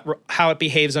talk about how it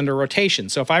behaves under rotation.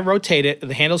 So if I rotate it,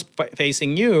 the handle's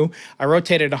facing you. I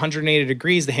rotate it 180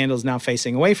 degrees, the handle's now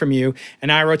facing away from you. And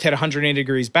now I rotate 180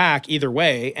 degrees back either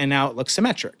way, and now it looks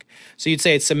symmetric. So you'd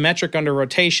say it's symmetric under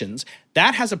rotations.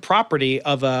 That has a property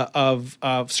of a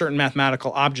certain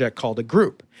mathematical object called a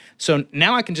group. So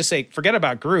now I can just say, forget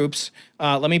about groups.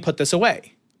 Let me put this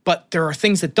away. But there are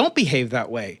things that don't behave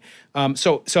that way.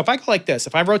 So if I go like this,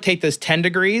 if I rotate this 10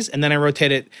 degrees and then I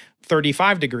rotate it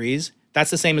 35 degrees,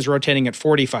 that's the same as rotating at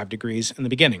 45 degrees in the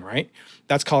beginning, right?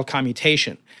 That's called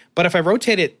commutation. But if I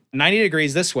rotate it 90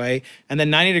 degrees this way and then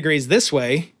 90 degrees this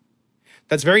way,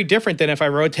 that's very different than if I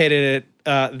rotated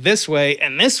it this way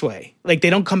and this way. Like they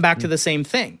don't come back to the same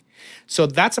thing. So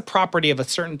that's a property of a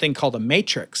certain thing called a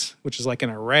matrix, which is like an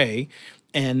array.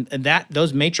 And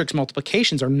those matrix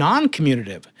multiplications are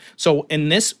non-commutative. So in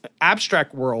this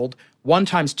abstract world, 1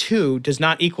 times 2 does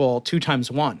not equal 2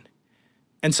 times 1.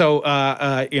 And so,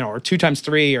 or 2 times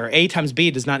 3 or A times B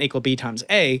does not equal B times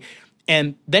A.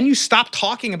 And then you stop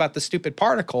talking about the stupid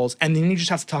particles, and then you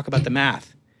just have to talk about the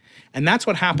math. And that's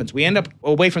what happens. We end up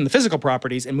away from the physical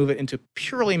properties and move it into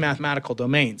purely mathematical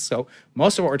domains. So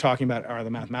most of what we're talking about are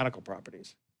the mathematical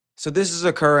properties. So this is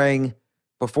occurring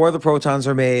before the protons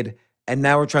are made, and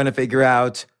now we're trying to figure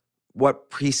out what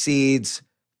precedes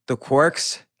the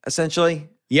quarks, essentially?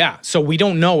 Yeah, so we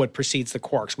don't know what precedes the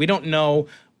quarks. We don't know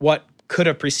what could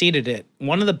have preceded it.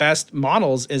 One of the best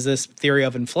models is this theory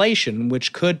of inflation,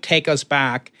 which could take us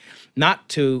back not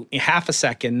to half a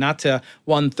second, not to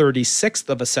 1/36th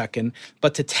of a second,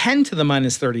 but to 10 to the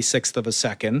minus 36th of a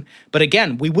second. But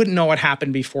again, we wouldn't know what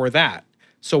happened before that.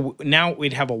 So now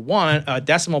we'd have a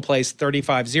decimal place,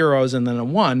 35 zeros, and then a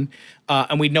 1.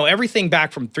 And we'd know everything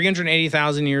back from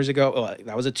 380,000 years ago. Oh,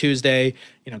 that was a Tuesday.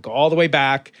 Go all the way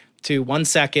back to 1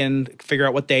 second, figure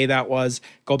out what day that was,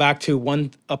 go back to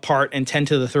 1 apart and 10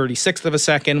 to the 36th of a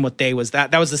second. What day was that?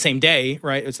 That was the same day,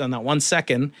 right? It's on that 1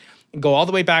 second. Go all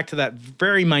the way back to that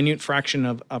very minute fraction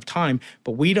of time.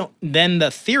 But we don't, then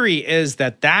the theory is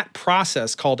that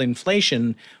process called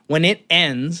inflation, when it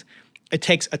ends, it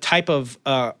takes a type of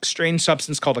strange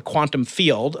substance called a quantum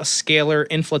field, a scalar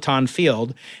inflaton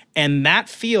field, and that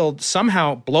field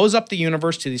somehow blows up the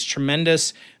universe to these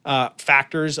tremendous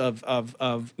factors of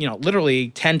literally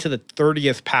 10 to the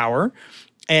 30th power,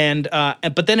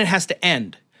 but then it has to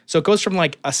end. So it goes from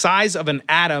like a size of an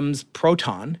atom's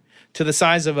proton to the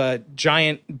size of a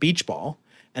giant beach ball,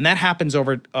 and that happens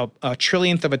over a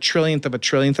trillionth of a trillionth of a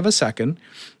trillionth of a second.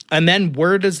 And then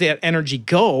where does that energy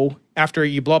go after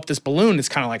you blow up this balloon? It's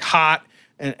kind of like hot,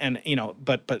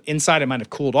 but inside it might have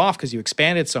cooled off because you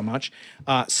expanded so much.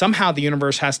 Somehow the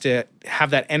universe has to have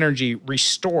that energy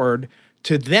restored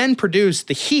to then produce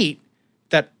the heat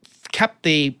that kept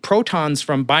the protons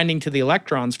from binding to the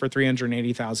electrons for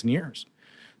 380,000 years.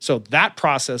 So that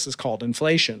process is called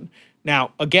inflation.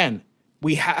 Now, again,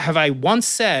 I once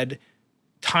said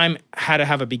time had to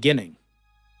have a beginning.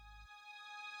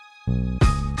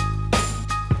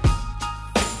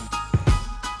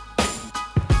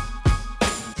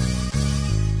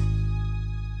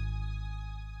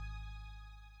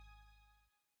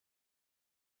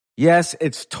 Yes,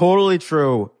 it's totally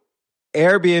true.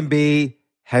 Airbnb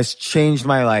has changed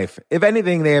my life. If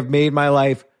anything, they have made my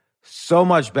life so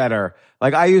much better.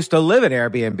 Like, I used to live in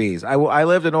Airbnbs. I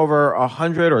lived in over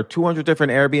 100 or 200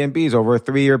 different Airbnbs over a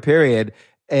 3-year period,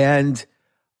 and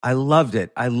I loved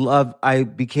it. I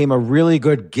became a really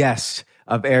good guest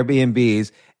of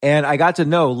Airbnbs, and I got to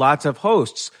know lots of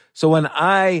hosts. So when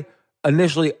I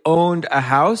initially owned a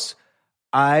house,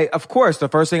 of course, the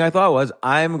first thing I thought was,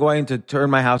 I'm going to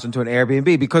turn my house into an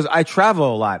Airbnb because I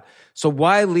travel a lot. So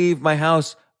why leave my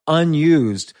house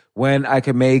unused when I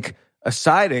could make a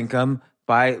side income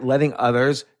by letting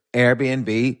others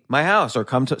Airbnb my house or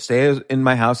come to stay in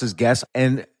my house as guests?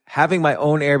 And having my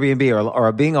own Airbnb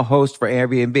or being a host for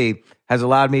Airbnb has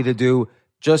allowed me to do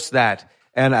just that.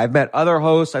 And I've met other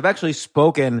hosts. I've actually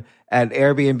spoken at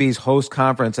Airbnb's host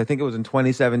conference. I think it was in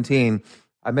 2017.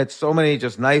 I met so many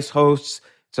just nice hosts.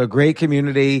 It's a great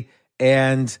community.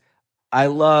 And I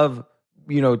love,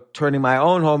 turning my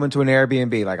own home into an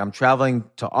Airbnb. Like, I'm traveling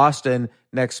to Austin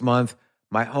next month.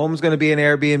 My home's going to be an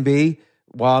Airbnb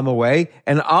while I'm away,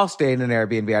 and I'll stay in an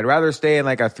Airbnb. I'd rather stay in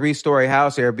like a 3-story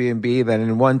house Airbnb than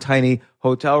in one tiny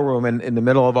hotel room in the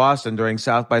middle of Austin during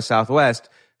South by Southwest.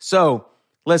 So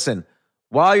listen,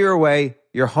 while you're away,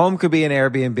 your home could be an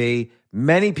Airbnb.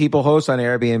 Many people host on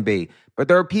Airbnb, but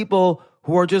there are people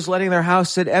who are just letting their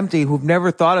house sit empty, who've never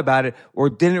thought about it or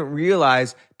didn't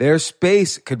realize their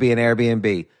space could be an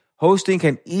Airbnb. Hosting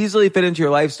can easily fit into your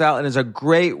lifestyle and is a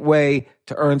great way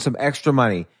to earn some extra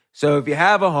money. So if you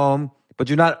have a home, but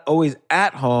you're not always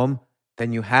at home,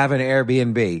 then you have an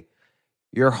Airbnb.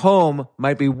 Your home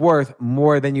might be worth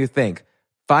more than you think.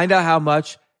 Find out how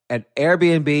much at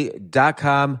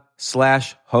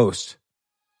airbnb.com/host.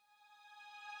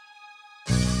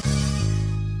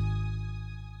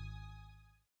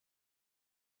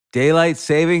 Daylight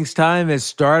savings time is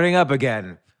starting up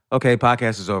again. Okay,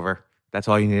 podcast is over. That's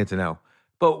all you needed to know.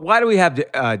 But why do we have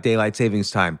daylight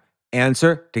savings time?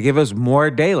 Answer: to give us more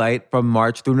daylight from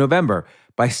March through November.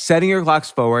 By setting your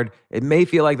clocks forward, it may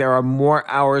feel like there are more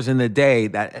hours in the day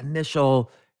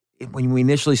when we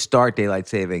initially start daylight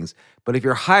savings. But if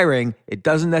you're hiring, it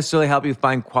doesn't necessarily help you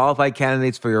find qualified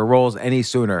candidates for your roles any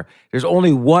sooner. There's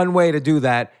only one way to do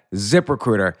that: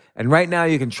 ZipRecruiter. And right now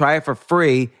you can try it for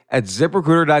free at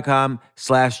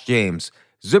ZipRecruiter.com/James.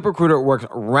 ZipRecruiter works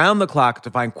around the clock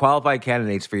to find qualified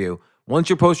candidates for you.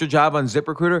 Once you post your job on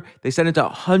ZipRecruiter, they send it to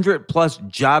 100 plus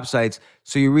job sites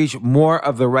so you reach more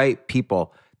of the right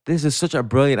people. This is such a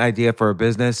brilliant idea for a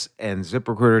business, and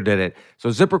ZipRecruiter did it. So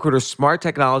ZipRecruiter's smart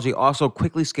technology also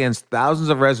quickly scans thousands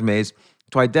of resumes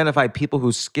to identify people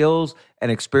whose skills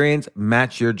and experience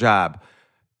match your job.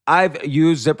 I've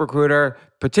used ZipRecruiter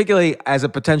particularly as a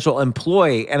potential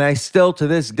employee, and I still to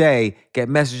this day get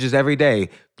messages every day.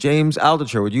 James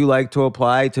Altucher, would you like to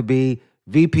apply to be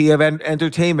VP of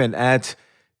Entertainment at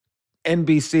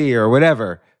NBC or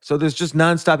whatever? So there's just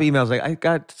nonstop emails. Like I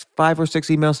got 5 or 6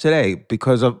 emails today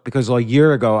because a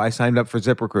year ago I signed up for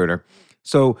ZipRecruiter.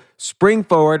 So spring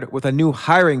forward with a new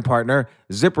hiring partner,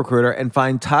 ZipRecruiter, and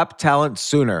find top talent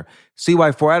sooner. See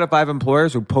why 4 out of 5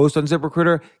 employers who post on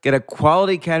ZipRecruiter get a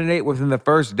quality candidate within the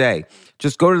first day.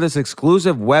 Just go to this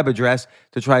exclusive web address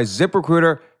to try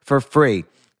ZipRecruiter for free.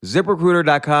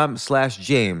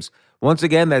 ZipRecruiter.com/James. Once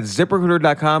again, that's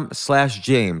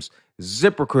ZipRecruiter.com/James.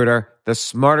 ZipRecruiter, the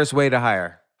smartest way to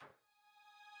hire.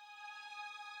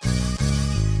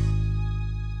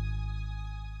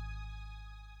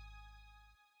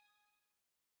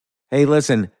 Hey,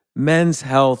 listen, men's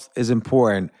health is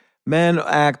important. Men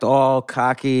act all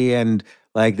cocky and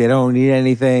like they don't need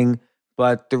anything.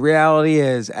 But the reality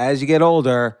is, as you get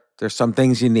older, there's some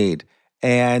things you need.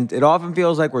 And it often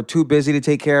feels like we're too busy to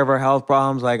take care of our health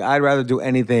problems. Like, I'd rather do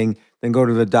anything than go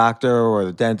to the doctor or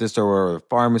the dentist or the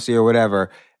pharmacy or whatever.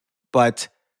 But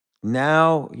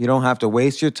now you don't have to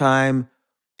waste your time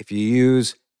if you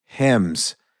use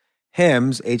Hims.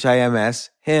 Hims, Hims,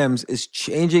 Hims is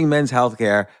changing men's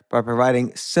healthcare by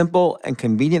providing simple and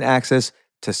convenient access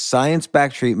to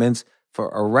science-backed treatments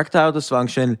for erectile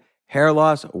dysfunction, hair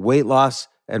loss, weight loss,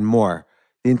 and more.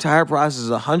 The entire process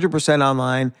is 100%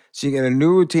 online, so you get a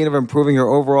new routine of improving your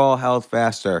overall health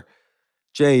faster.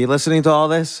 Jay, you listening to all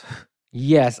this?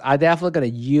 Yes, I definitely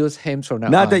gonna use Hims from now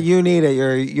on. Not that you need it.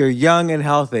 You're young and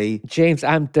healthy. James,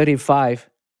 I'm 35.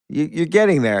 You're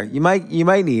getting there. You might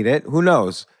need it. Who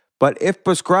knows? But if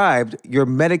prescribed, your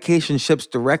medication ships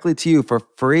directly to you for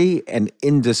free and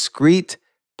in discreet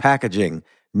packaging.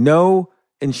 No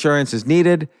insurance is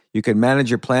needed. You can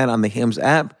manage your plan on the Hims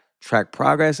app, track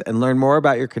progress, and learn more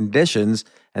about your conditions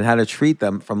and how to treat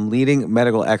them from leading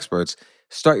medical experts.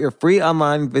 Start your free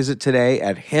online visit today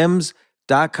at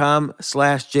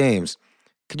hims.com/James.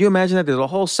 Could you imagine that there's a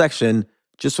whole section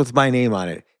just with my name on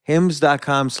it?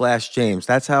 hims.com/James.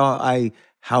 That's how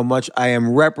much I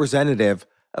am representative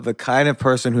of the kind of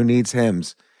person who needs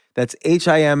Hims. That's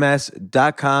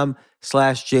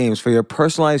hims.com/James for your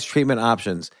personalized treatment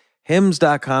options.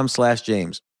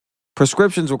 hims.com/James.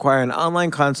 Prescriptions require an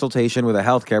online consultation with a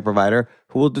healthcare provider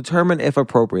who will determine if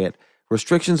appropriate.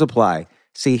 Restrictions apply.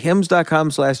 See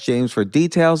hims.com/James for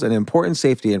details and important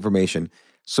safety information.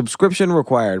 Subscription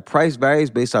required. Price varies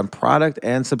based on product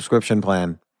and subscription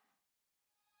plan.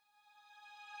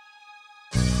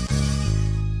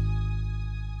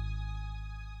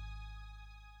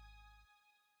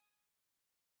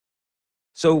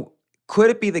 So could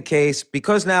it be the case,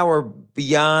 because now we're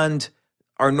beyond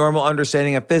our normal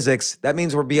understanding of physics, that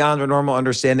means we're beyond our normal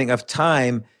understanding of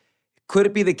time. Could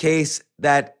it be the case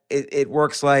that it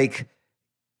works like,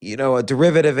 a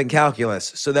derivative in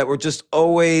calculus, so that we're just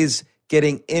always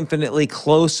getting infinitely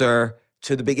closer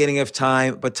to the beginning of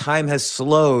time, but time has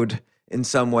slowed in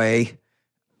some way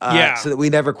so that we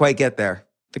never quite get there?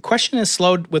 The question is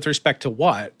slowed with respect to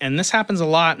what? And this happens a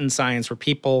lot in science where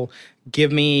people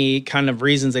give me kind of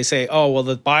reasons. They say, oh, well,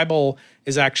 the Bible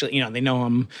is actually, they know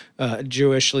I'm a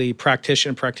Jewishly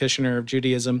practitioner of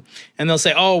Judaism. And they'll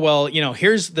say, oh, well,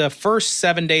 here's the first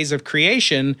 7 days of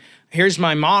creation. Here's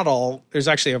my model. There's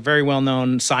actually a very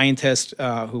well-known scientist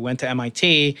who went to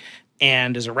MIT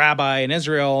and is a rabbi in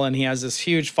Israel. And he has this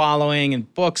huge following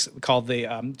and books called the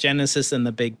Genesis and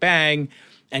the Big Bang.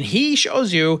 And he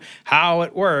shows you how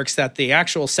it works, that the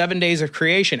actual 7 days of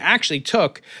creation actually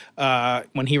took,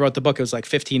 when he wrote the book, it was like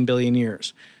 15 billion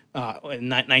years in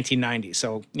 1990.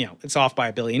 So, it's off by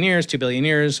 1 billion years, 2 billion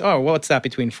years. Oh, what's that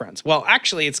between friends? Well,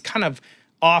 actually, it's kind of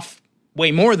off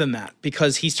way more than that,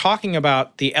 because he's talking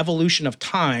about the evolution of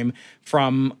time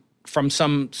from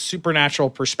some supernatural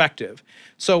perspective.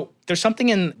 So there's something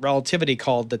in relativity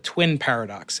called the twin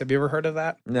paradox. Have you ever heard of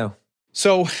that? No.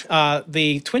 So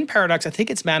the twin paradox, I think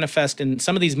it's manifest in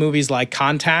some of these movies like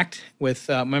Contact with,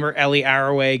 remember Ellie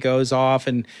Arroway goes off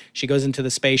and she goes into the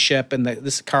spaceship, and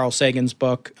this is Carl Sagan's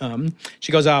book.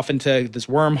 She goes off into this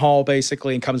wormhole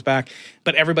basically and comes back,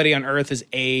 but everybody on Earth is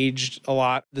aged a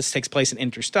lot. This takes place in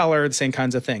Interstellar, the same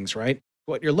kinds of things, right?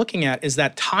 What you're looking at is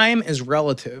that time is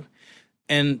relative.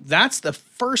 And that's the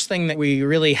first thing that we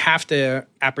really have to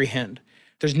apprehend.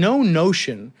 There's no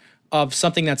notion of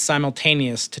something that's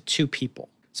simultaneous to two people.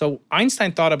 So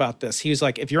Einstein thought about this. He was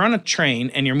like, if you're on a train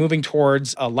and you're moving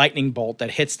towards a lightning bolt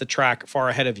that hits the track far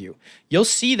ahead of you, you'll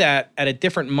see that at a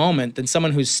different moment than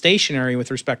someone who's stationary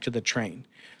with respect to the train.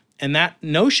 And that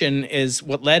notion is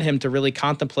what led him to really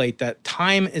contemplate that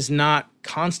time is not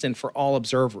constant for all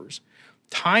observers.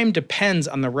 Time depends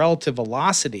on the relative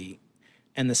velocity,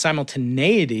 and the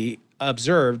simultaneity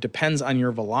observed depends on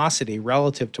your velocity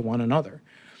relative to one another.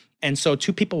 And so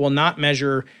two people will not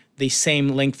measure the same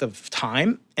length of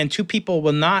time, and two people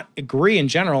will not agree in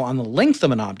general on the length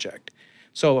of an object.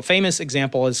 So a famous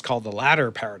example is called the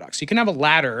ladder paradox. You can have a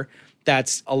ladder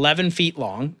that's 11 feet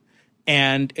long,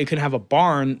 and it can have a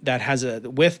barn that has a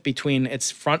width between its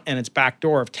front and its back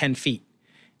door of 10 feet.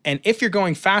 And if you're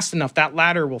going fast enough, that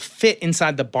ladder will fit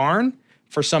inside the barn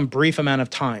for some brief amount of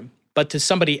time. But to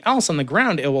somebody else on the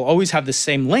ground, it will always have the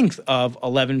same length of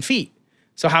 11 feet.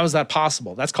 So how is that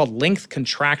possible? That's called length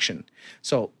contraction.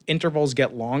 So intervals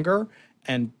get longer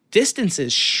and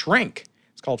distances shrink.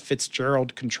 It's called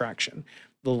Fitzgerald contraction.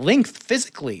 The length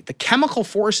physically, the chemical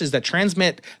forces that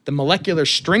transmit the molecular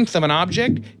strength of an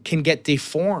object can get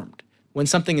deformed when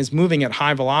something is moving at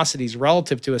high velocities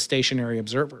relative to a stationary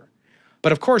observer.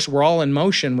 But of course, we're all in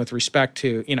motion with respect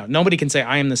to, nobody can say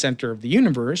I am the center of the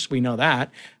universe. We know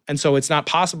that. And so it's not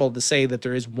possible to say that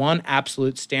there is one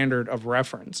absolute standard of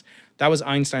reference. That was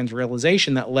Einstein's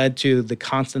realization that led to the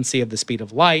constancy of the speed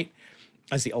of light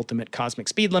as the ultimate cosmic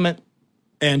speed limit.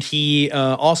 And he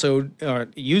also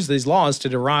used these laws to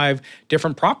derive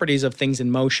different properties of things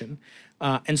in motion.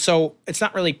 And so it's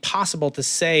not really possible to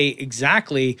say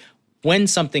exactly when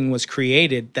something was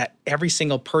created that every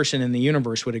single person in the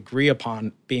universe would agree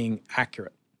upon being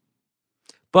accurate.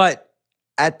 But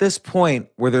at this point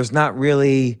where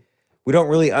we don't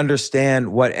really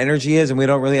understand what energy is and we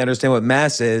don't really understand what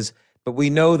mass is, but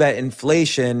we know that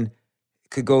inflation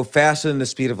could go faster than the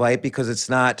speed of light because it's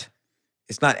not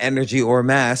energy or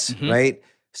mass, right?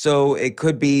 So it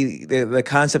could be the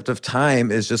concept of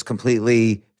time is just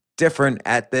completely different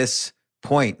at this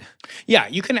point. Yeah,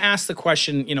 you can ask the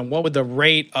question, what would the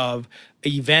rate of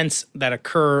events that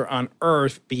occur on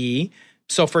Earth be?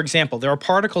 So, for example, there are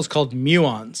particles called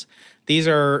muons. These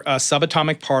are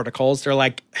subatomic particles. They're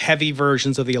like heavy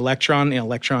versions of the electron. The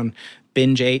electron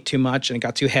binge ate too much and it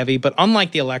got too heavy. But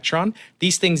unlike the electron,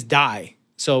 these things die.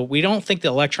 So we don't think the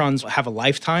electrons have a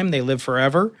lifetime. They live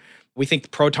forever. We think the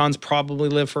protons probably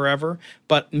live forever.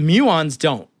 But muons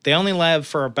don't. They only live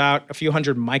for about a few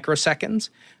hundred microseconds,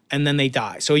 and then they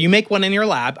die. So you make one in your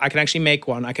lab. I can actually make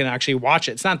one. I can actually watch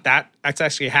it. It's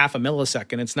actually half a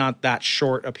millisecond. It's not that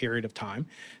short a period of time.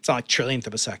 It's not like trillionth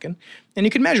of a second. And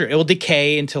you can measure it. It will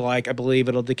decay into I believe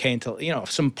it'll decay into,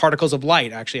 some particles of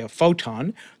light, actually a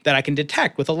photon that I can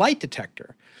detect with a light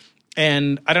detector.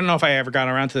 And I don't know if I ever got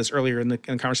around to this earlier in the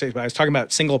conversation, but I was talking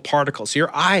about single particles. So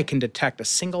your eye can detect a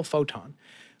single photon.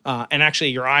 And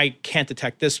actually, your eye can't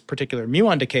detect this particular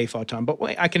muon decay photon, but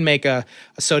I can make a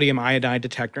sodium iodide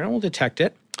detector, and it will detect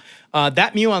it.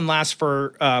 That muon lasts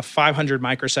for 500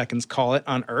 microseconds, call it,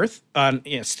 on Earth,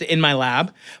 in my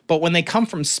lab. But when they come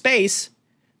from space,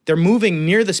 they're moving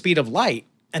near the speed of light,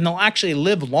 and they'll actually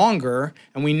live longer.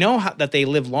 And we know that they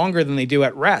live longer than they do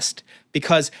at rest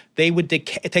because they would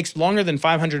decay. It takes longer than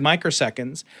 500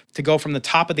 microseconds to go from the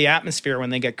top of the atmosphere when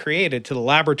they get created to the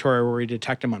laboratory where we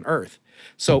detect them on Earth.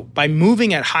 So by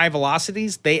moving at high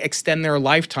velocities, they extend their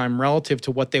lifetime relative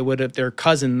to what they would if their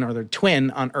cousin or their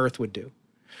twin on Earth would do.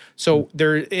 So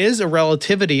there is a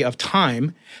relativity of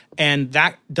time, and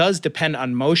that does depend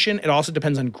on motion. It also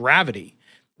depends on gravity.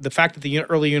 The fact that the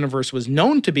early universe was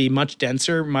known to be much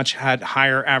denser, had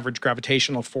higher average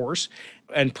gravitational force,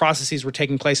 and processes were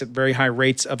taking place at very high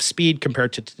rates of speed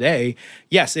compared to today,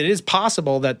 yes, it is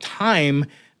possible that time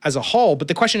as a whole, but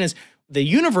the question is, the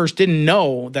universe didn't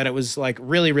know that it was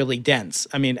really, really dense.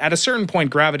 I mean, at a certain point,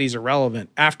 gravity is irrelevant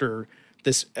after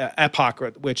this epoch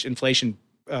at which inflation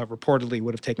reportedly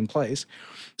would have taken place.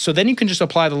 So then you can just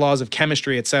apply the laws of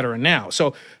chemistry, et cetera, now.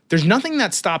 So there's nothing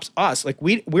that stops us.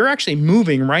 We're actually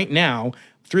moving right now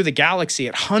through the galaxy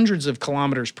at hundreds of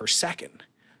kilometers per second,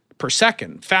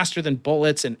 faster than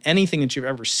bullets and anything that you've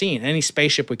ever seen, any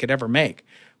spaceship we could ever make.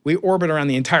 We orbit around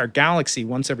the entire galaxy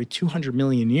once every 200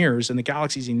 million years, and the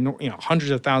galaxy is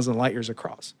hundreds of thousands of light years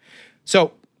across.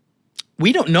 So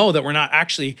we don't know that we're not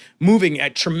actually moving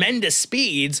at tremendous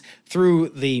speeds through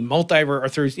the multiverse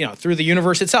or through the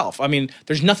universe itself. I mean,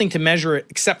 there's nothing to measure it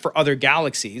except for other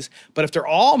galaxies. But if we're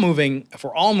all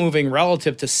moving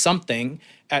relative to something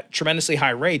at tremendously high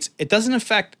rates, it doesn't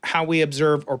affect how we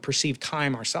observe or perceive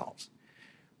time ourselves.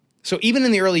 So even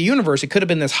in the early universe, it could have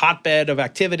been this hotbed of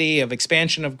activity, of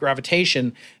expansion of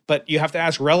gravitation, but you have to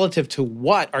ask relative to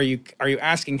what are you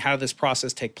asking how did this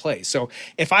process take place? So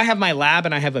if I have my lab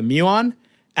and I have a muon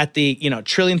at the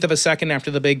trillionth of a second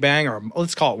after the Big Bang, or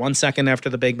let's call it 1 second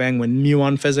after the Big Bang when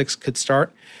muon physics could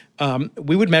start,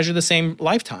 we would measure the same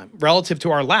lifetime relative to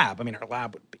our lab. I mean, our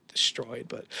lab would be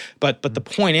destroyed, but the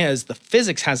point is the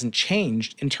physics hasn't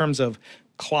changed in terms of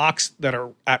clocks that are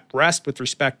at rest with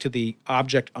respect to the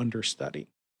object under study.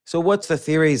 So what's the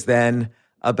theories then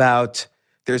about,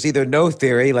 there's either no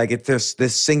theory, there's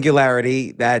this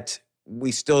singularity that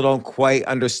we still don't quite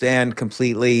understand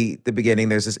completely the beginning.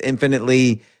 There's this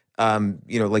infinitely,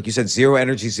 like you said, zero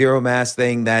energy, zero mass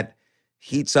thing that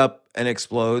heats up and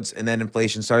explodes, and then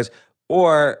inflation starts.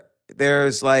 Or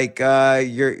there's like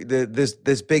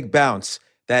this big bounce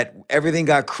that everything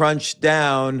got crunched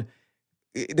down.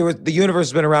 The universe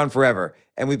has been around forever,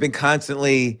 and we've been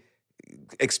constantly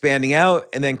expanding out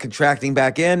and then contracting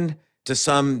back in to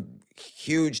some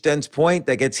huge dense point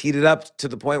that gets heated up to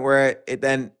the point where it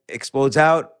then explodes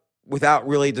out without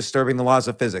really disturbing the laws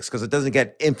of physics, because it doesn't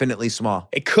get infinitely small.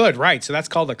 It could, right? So that's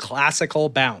called a classical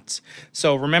bounce.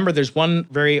 So remember, there's one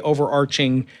very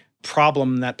overarching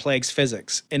problem that plagues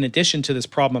physics. In addition to this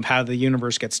problem of how the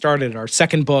universe gets started, our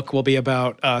second book will be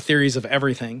about theories of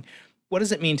everything. What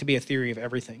does it mean to be a theory of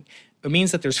everything? It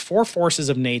means that there's four forces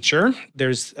of nature.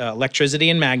 There's electricity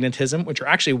and magnetism, which are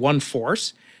actually one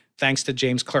force. Thanks to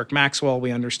James Clerk Maxwell,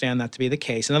 we understand that to be the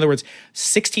case. In other words,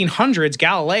 1600s,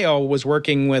 Galileo was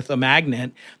working with a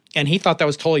magnet, and he thought that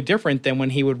was totally different than when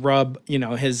he would rub,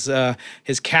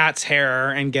 his cat's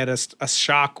hair and get a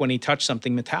shock when he touched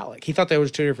something metallic. He thought they were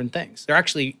two different things. They're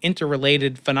actually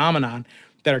interrelated phenomenon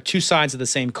that are two sides of the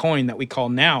same coin that we call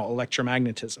now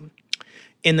electromagnetism.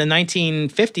 In the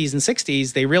 1950s and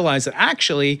 60s, they realized that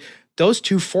actually those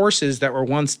two forces that were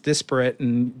once disparate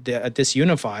and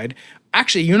disunified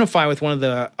actually unify with one of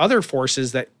the other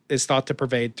forces that is thought to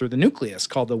pervade through the nucleus,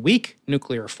 called the weak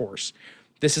nuclear force.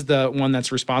 This is the one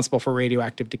that's responsible for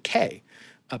radioactive decay,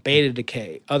 beta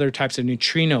decay, other types of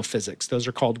neutrino physics. Those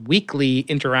are called weakly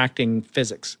interacting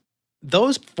physics.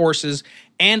 Those forces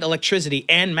and electricity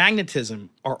and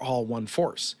magnetism are all one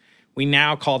force. We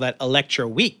now call that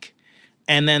electroweak.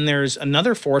 And then there's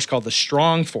another force called the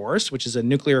strong force, which is a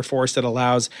nuclear force that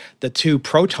allows the two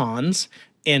protons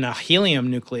in a helium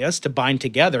nucleus to bind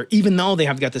together, even though they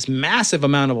have got this massive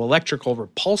amount of electrical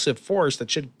repulsive force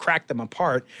that should crack them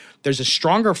apart. There's a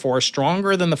stronger force,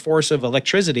 stronger than the force of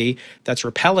electricity, that's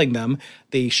repelling them.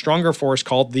 The stronger force,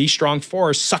 called the strong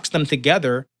force, sucks them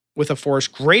together with a force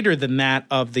greater than that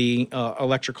of the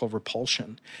electrical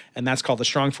repulsion. And that's called the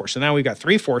strong force. So now we've got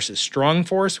three forces: strong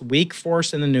force, weak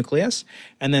force in the nucleus,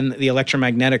 and then the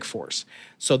electromagnetic force.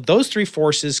 So those three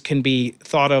forces can be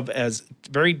thought of as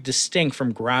very distinct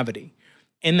from gravity,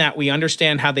 in that we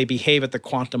understand how they behave at the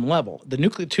quantum level. The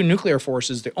two nuclear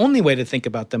forces, the only way to think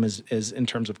about them is in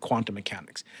terms of quantum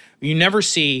mechanics. You never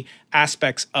see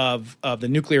aspects of the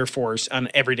nuclear force on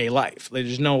everyday life.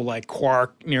 There's no like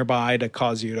quark nearby to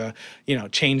cause you to,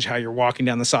 change how you're walking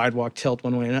down the sidewalk, tilt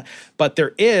one way or another. But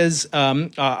there is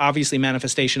obviously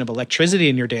manifestation of electricity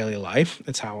in your daily life.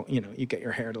 That's how, you get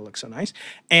your hair to look so nice.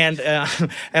 And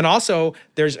also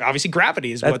there's obviously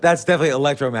gravity is what. That's definitely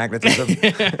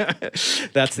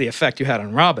electromagnetism. That's the effect you had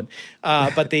on Robin.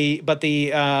 But the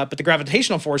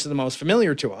gravitational force is the most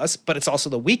familiar to us, but it's also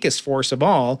the weakest force of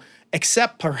all,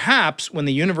 except perhaps when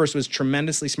the universe was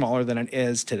tremendously smaller than it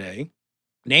is today,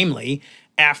 namely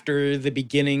after the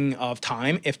beginning of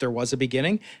time, if there was a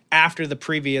beginning, after the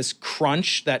previous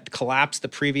crunch that collapsed the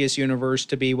previous universe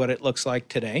to be what it looks like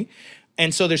today.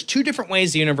 And so there's two different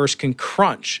ways the universe can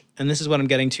crunch, and this is what I'm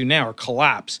getting to now, or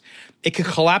collapse. It could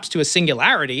collapse to a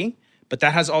singularity, but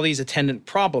that has all these attendant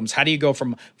problems. How do you go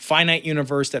from finite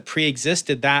universe that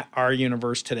pre-existed our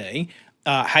universe today?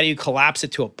 How do you collapse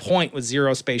it to a point with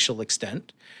zero spatial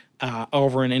extent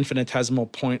over an infinitesimal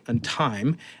point in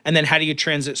time? And then how do you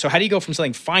transit? So how do you go from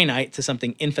something finite to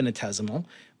something infinitesimal?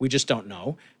 We just don't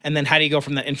know. And then how do you go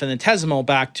from that infinitesimal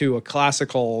back to a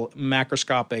classical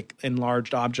macroscopic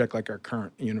enlarged object like our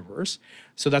current universe?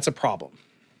 So that's a problem.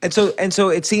 And so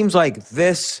it seems like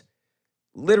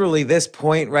literally this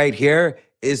point right here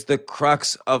is the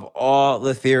crux of all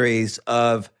the theories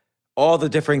of all the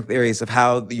different theories of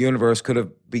how the universe could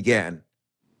have began.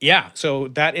 Yeah, so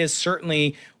that is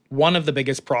certainly one of the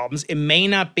biggest problems. It may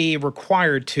not be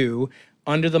required to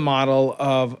under the model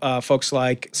of folks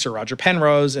like Sir Roger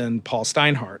Penrose and Paul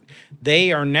Steinhardt.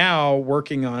 They are now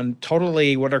working on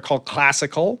totally what are called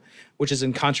classical, which is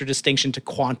in contradistinction to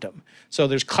quantum. So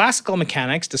there's classical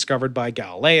mechanics discovered by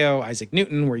Galileo, Isaac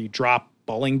Newton, where you drop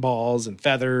bowling balls and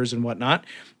feathers and whatnot,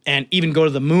 and even go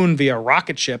to the moon via a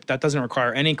rocket ship. That doesn't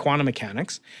require any quantum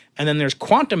mechanics. And then there's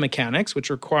quantum mechanics, which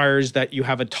requires that you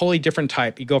have a totally different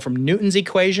type. You go from Newton's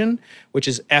equation, which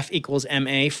is F equals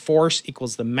ma, force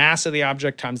equals the mass of the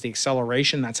object times the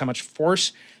acceleration. That's how much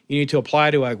force you need to apply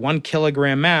to a 1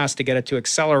 kilogram mass to get it to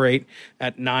accelerate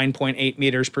at 9.8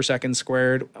 meters per second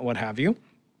squared, what have you.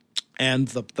 And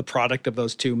the product of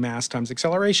those two, mass times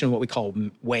acceleration, what we call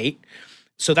weight.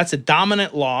 So that's a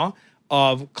dominant law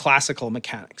of classical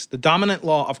mechanics. The dominant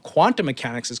law of quantum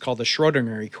mechanics is called the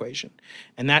Schrödinger equation.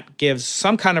 And that gives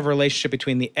some kind of relationship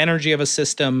between the energy of a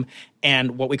system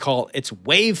and what we call its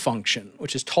wave function,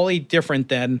 which is totally different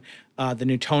than the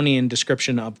Newtonian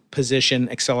description of position,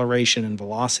 acceleration, and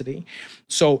velocity.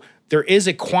 So there is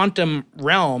a quantum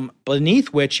realm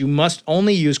beneath which you must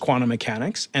only use quantum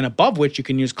mechanics and above which you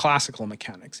can use classical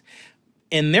mechanics.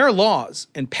 In their laws,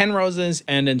 in Penrose's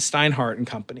and in Steinhardt and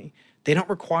company, they don't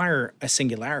require a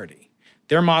singularity.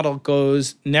 Their model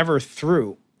goes never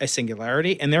through a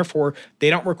singularity, and therefore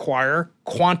they don't require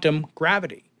quantum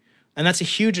gravity. And that's a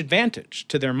huge advantage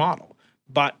to their model.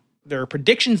 But there are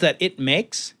predictions that it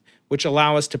makes which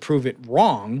allow us to prove it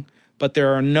wrong, but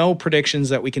there are no predictions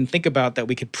that we can think about that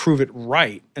we could prove it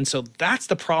right. And so that's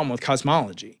the problem with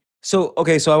cosmology. So,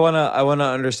 okay, so I wanna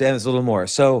understand this a little more.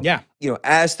 So, Yeah.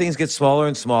 As things get smaller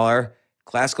and smaller,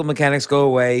 classical mechanics go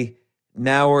away.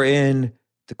 Now we're in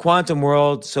the quantum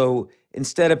world. So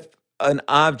instead of an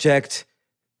object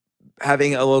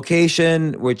having a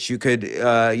location, which you could,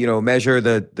 measure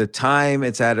the time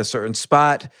it's at a certain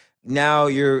spot, now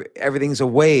everything's a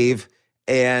wave,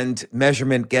 and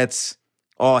measurement gets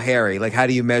all hairy. Like, how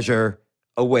do you measure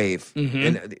a wave?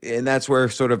 And that's where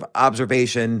sort of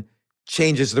observation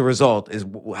changes the result, is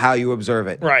how you observe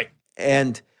it. Right.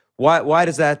 And why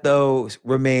does that, though,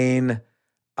 remain?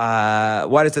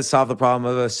 Why does it solve the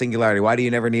problem of a singularity? Why do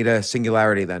you never need a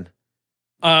singularity then?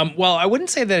 Well, I wouldn't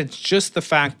say that it's just the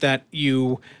fact that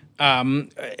you,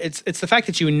 it's the fact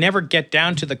that you never get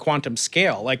down to the quantum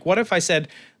scale. Like, what if I said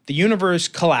the universe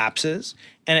collapses,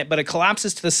 but it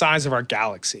collapses to the size of our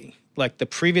galaxy? Like the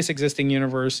previous existing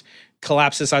universe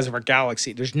collapsed the size of our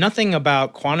galaxy. There's nothing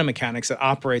about quantum mechanics that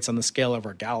operates on the scale of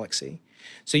our galaxy.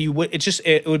 So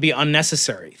it would be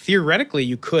unnecessary. Theoretically,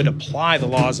 you could apply the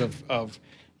laws of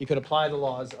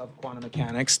quantum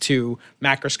mechanics to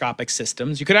macroscopic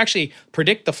systems. You could actually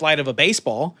predict the flight of a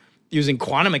baseball using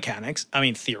quantum mechanics. I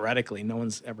mean, theoretically, no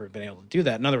one's ever been able to do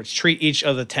that. In other words, treat each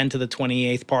of the 10 to the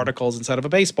 28th particles inside of a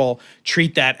baseball,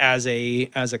 treat that as a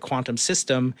quantum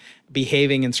system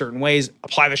behaving in certain ways,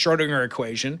 apply the Schrödinger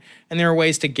equation, and there are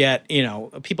ways to get,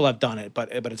 people have done it, but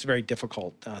it's a very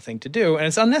difficult thing to do, and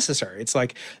it's unnecessary. It's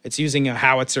like it's using a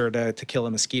howitzer to kill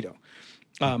a mosquito.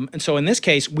 And so in this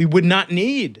case, we would not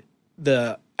need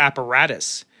the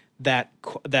apparatus that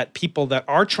people that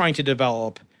are trying to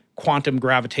develop quantum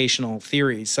gravitational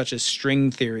theories, such as string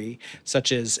theory,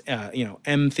 such as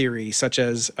M theory, such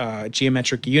as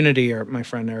geometric unity, or my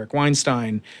friend Eric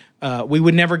Weinstein, we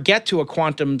would never get to a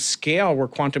quantum scale where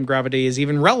quantum gravity is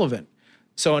even relevant.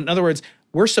 So in other words,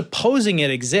 we're supposing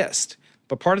it exists.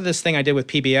 But part of this thing I did with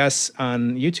PBS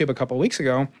on YouTube a couple of weeks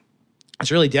ago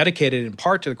is really dedicated in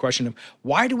part to the question of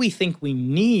why do we think we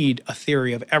need a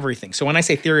theory of everything? So when I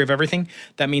say theory of everything,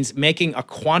 that means making a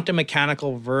quantum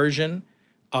mechanical version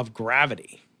of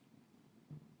gravity.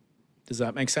 Does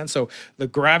that make sense? So the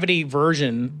gravity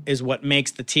version is what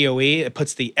makes the TOE. It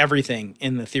puts the everything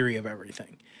in the theory of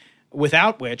everything,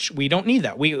 without which we don't need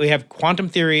that. We have quantum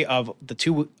theory of the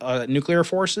two nuclear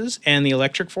forces and the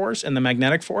electric force and the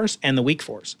magnetic force and the weak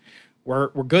force. We're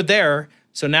good there.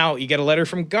 So now you get a letter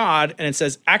from God and it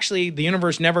says, actually, the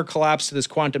universe never collapsed to this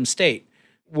quantum state.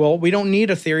 Well, we don't need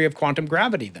a theory of quantum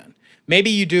gravity then. Maybe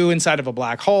you do inside of a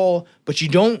black hole, but you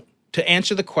don't, to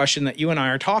answer the question that you and I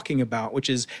are talking about, which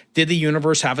is, did the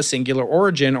universe have a singular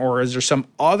origin, or is there some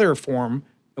other form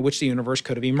in which the universe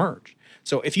could have emerged?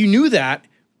 So if you knew that,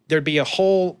 there'd be a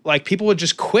whole, people would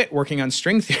just quit working on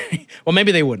string theory. Well,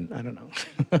 maybe they wouldn't. I don't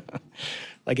know.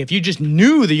 Like if you just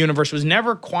knew the universe was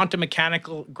never quantum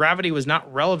mechanical, gravity was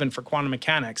not relevant for quantum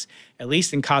mechanics, at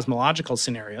least in cosmological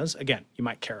scenarios. Again, you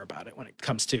might care about it when it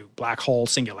comes to black hole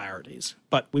singularities,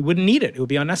 but we wouldn't need it. It would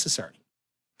be unnecessary.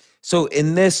 So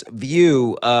in this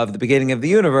view of the beginning of the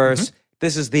universe,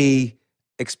 this is the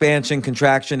expansion,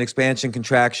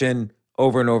 contraction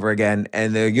over and over again.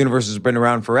 And the universe has been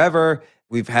around forever.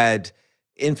 We've had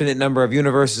infinite number of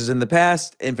universes in the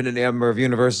past, infinite number of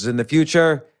universes in the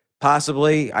future,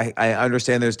 possibly. I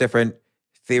understand there's different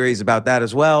theories about that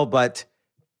as well, but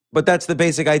that's the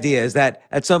basic idea, is that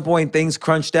at some point things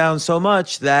crunch down so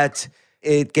much that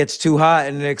it gets too hot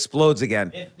and it explodes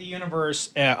again. If the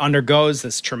universe undergoes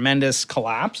this tremendous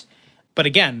collapse, but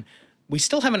again, we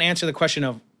still haven't answered the question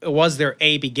of, was there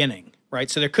a beginning, right?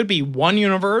 So there could be one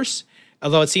universe,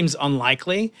 although it seems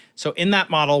unlikely. So in that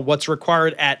model, what's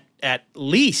required at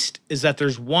least is that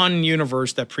there's one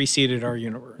universe that preceded our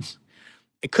universe.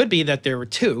 It could be that there were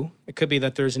two. It could be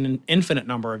that there's an infinite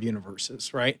number of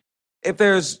universes, right? If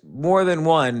there's more than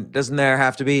one, doesn't there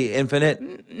have to be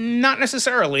infinite? Not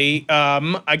necessarily.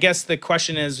 I guess the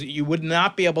question is, you would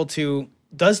not be able to,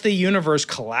 does the universe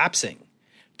collapsing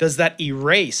does that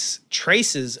erase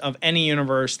traces of any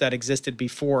universe that existed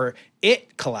before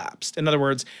it collapsed? In other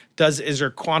words, is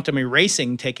there quantum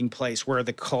erasing taking place where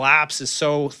the collapse is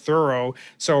so thorough,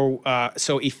 so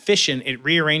efficient, it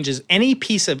rearranges any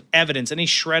piece of evidence, any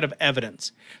shred of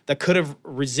evidence that could have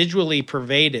residually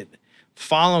pervaded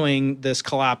following this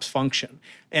collapse function?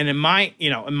 And in my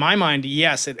mind,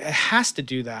 yes, it has to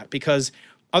do that, because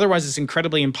otherwise it's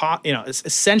it's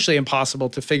essentially impossible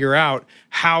to figure out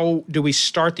how do we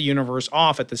start the universe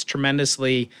off at this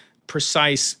tremendously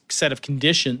precise set of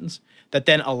conditions that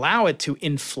then allow it to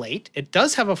inflate. It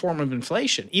does have a form of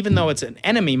inflation, even though it's an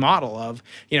enemy model of,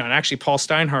 and actually Paul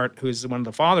Steinhardt, who is one of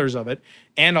the fathers of it,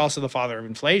 and also the father of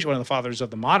inflation, one of the fathers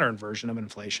of the modern version of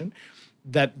inflation,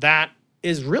 that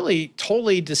is really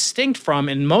totally distinct from,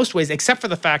 in most ways, except for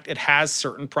the fact it has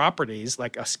certain properties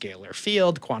like a scalar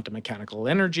field, quantum mechanical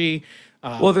energy.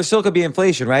 Well, there still could be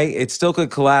inflation, right? It still could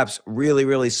collapse really,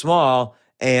 really small,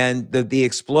 and the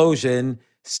explosion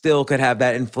still could have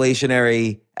that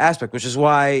inflationary aspect, which is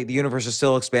why the universe is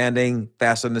still expanding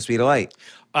faster than the speed of light.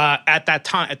 At that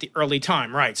time, at the early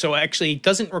time, right? So actually, it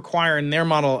doesn't require in their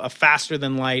model a faster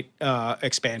than light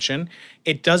expansion.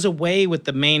 It does away with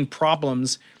the main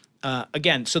problems.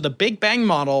 Again, so the Big Bang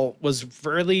model was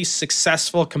really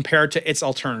successful compared to its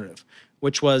alternative,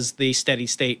 which was the steady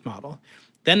state model.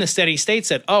 Then the steady state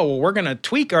said, oh, well, we're going to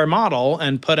tweak our model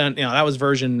and put in, that was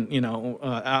version,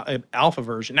 alpha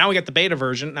version. Now we got the beta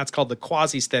version. That's called the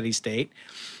quasi-steady state.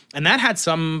 And that had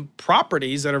some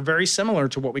properties that are very similar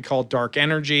to what we call dark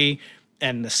energy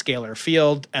and the scalar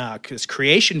field, this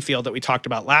creation field that we talked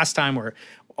about last time, where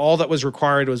all that was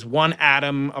required was one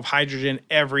atom of hydrogen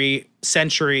every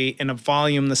century in a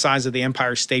volume the size of the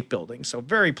Empire State Building. So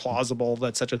very plausible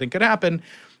that such a thing could happen.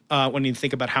 When you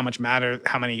think about how much matter,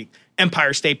 how many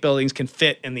Empire State Buildings can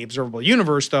fit in the observable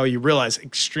universe, though, you realize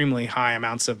extremely high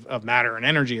amounts of matter and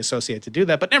energy associated to do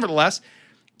that. But nevertheless,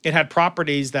 it had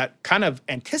properties that kind of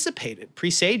anticipated,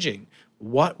 presaging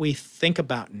what we think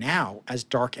about now as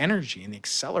dark energy in the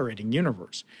accelerating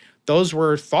universe. Those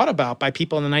were thought about by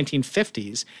people in the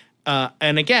 1950s.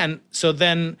 And again, so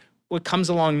then what comes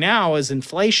along now is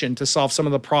inflation to solve some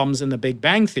of the problems in the Big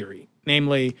Bang Theory.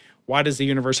 Namely, why does the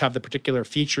universe have the particular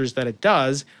features that it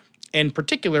does? In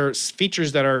particular,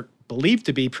 features that are believed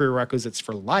to be prerequisites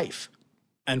for life.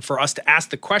 And for us to ask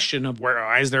the question of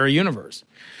why is there a universe?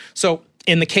 So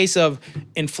in the case of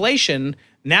inflation,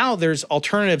 now there's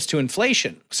alternatives to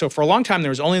inflation. So for a long time, there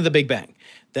was only the Big Bang.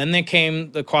 Then there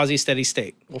came the quasi-steady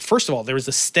state. Well, first of all, there was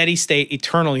the steady state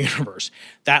eternal universe.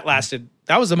 That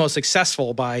was the most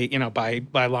successful by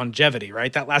longevity,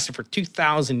 right? That lasted for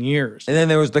 2,000 years. And then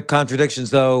there was the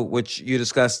contradictions, though, which you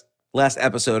discussed last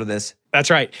episode of this. That's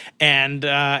right. And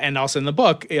also in the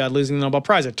book, Losing the Nobel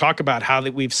Prize, I talk about how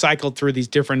that we've cycled through these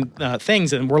different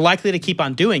things, and we're likely to keep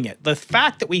on doing it. The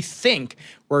fact that we think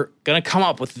we're going to come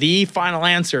up with the final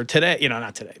answer today,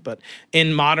 not today, but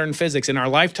in modern physics in our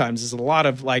lifetimes is a lot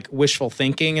of like wishful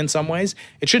thinking in some ways.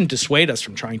 It shouldn't dissuade us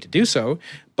from trying to do so,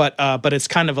 but it's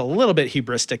kind of a little bit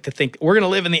hubristic to think we're going to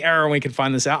live in the era when we can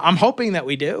find this out. I'm hoping that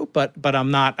we do, but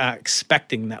I'm not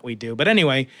expecting that we do. But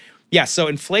anyway, yeah, so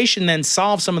inflation then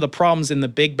solves some of the problems in the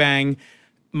Big Bang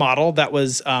model that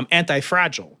was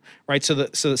anti-fragile, right? So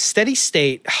the steady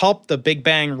state helped the Big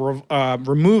Bang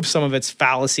remove some of its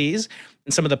fallacies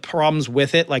and some of the problems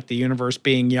with it, like the universe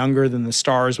being younger than the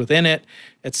stars within it,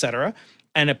 et cetera.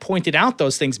 And it pointed out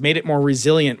those things, made it more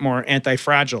resilient, more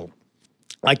anti-fragile,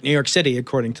 like New York City,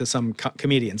 according to some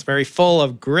comedians, very full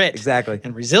of grit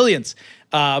and resilience.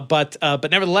 But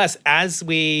nevertheless, as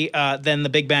we then the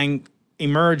Big Bang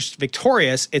emerged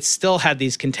victorious, it still had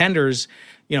these contenders,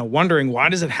 wondering why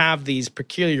does it have these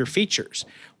peculiar features?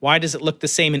 Why does it look the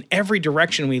same in every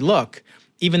direction we look,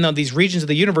 even though these regions of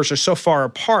the universe are so far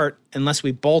apart, unless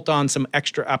we bolt on some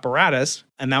extra apparatus?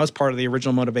 And that was part of the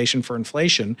original motivation for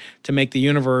inflation, to make the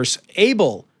universe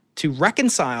able to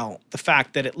reconcile the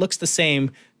fact that it looks the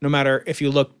same no matter if you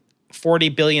look 40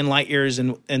 billion light years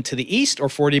into the east or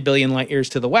 40 billion light years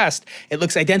to the west, it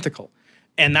looks identical.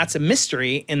 And that's a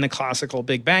mystery in the classical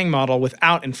Big Bang model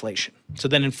without inflation. So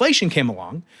then inflation came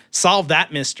along, solved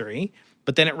that mystery,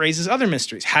 but then it raises other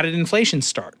mysteries. How did inflation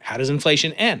start? How does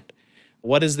inflation end?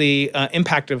 What is the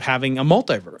impact of having a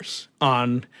multiverse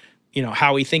on,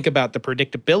 how we think about the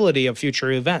predictability of future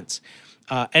events?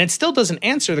 And it still doesn't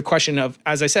answer the question of,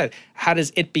 as I said, how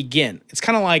does it begin? It's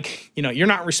kind of like, you're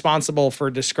not responsible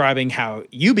for describing how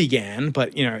you began,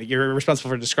 but, you're responsible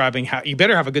for describing how you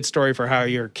better have a good story for how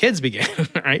your kids began,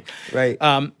 right? Right.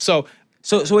 So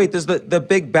wait, there's the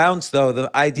big bounce, though,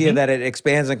 the idea that it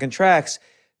expands and contracts.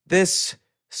 This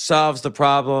solves the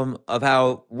problem of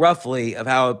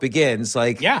how it begins.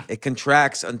 Like, Yeah. it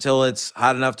contracts until it's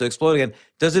hot enough to explode again.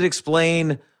 Does it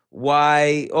explain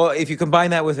why, or if you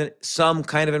combine that with some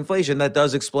kind of inflation, that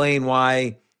does explain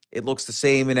why it looks the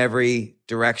same in every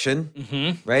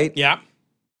direction, right? Yeah.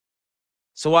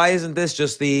 So why isn't this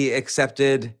just the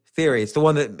accepted theory?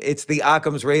 It's the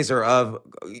Occam's razor of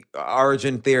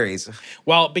origin theories.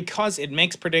 Well, because it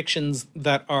makes predictions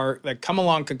that come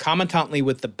along concomitantly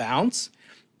with the bounce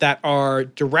that are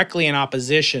directly in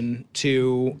opposition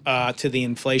to the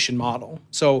inflation model.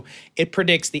 So it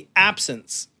predicts the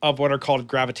absence of what are called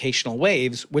gravitational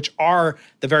waves, which are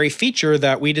the very feature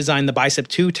that we designed the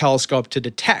BICEP2 telescope to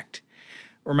detect.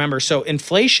 Remember, so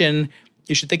inflation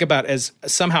you should think about as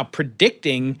somehow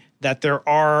predicting that there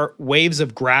are waves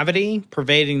of gravity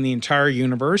pervading the entire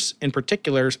universe, in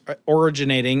particular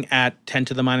originating at 10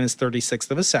 to the minus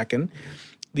 36th of a second.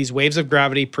 These waves of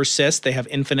gravity persist. They have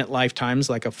infinite lifetimes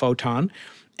like a photon,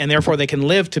 and therefore they can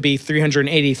live to be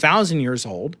 380,000 years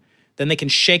old. Then they can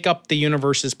shake up the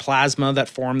universe's plasma that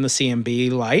form the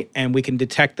CMB light, and we can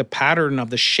detect the pattern of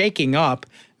the shaking up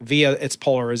via its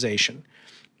polarization.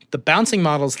 The bouncing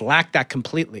models lack that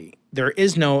completely. There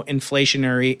is no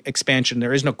inflationary expansion.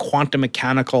 There is no quantum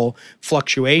mechanical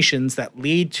fluctuations that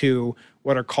lead to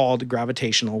what are called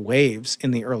gravitational waves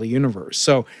in the early universe.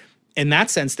 So in that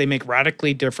sense, they make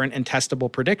radically different and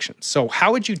testable predictions. So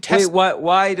how would you test? Wait,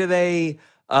 why do they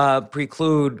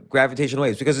preclude gravitational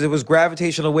waves? Because it was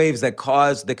gravitational waves that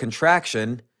caused the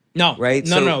contraction. No, right?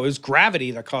 No. It was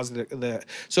gravity that caused the.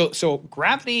 So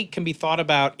gravity can be thought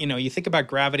about. You think about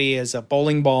gravity as a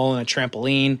bowling ball and a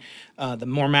trampoline. The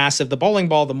more massive the bowling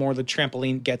ball, the more the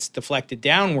trampoline gets deflected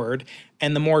downward,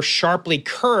 and the more sharply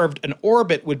curved an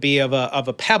orbit would be of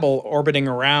a pebble orbiting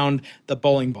around the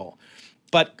bowling ball.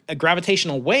 But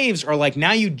gravitational waves are like,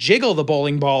 now you jiggle the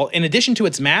bowling ball. In addition to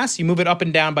its mass, you move it up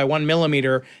and down by 1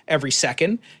 millimeter every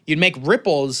second. You'd make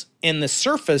ripples in the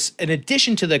surface in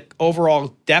addition to the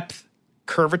overall depth,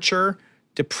 curvature,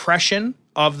 depression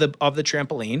of the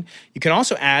trampoline. You can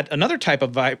also add another type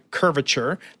of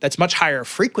curvature that's much higher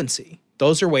frequency.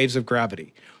 Those are waves of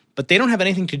gravity. But they don't have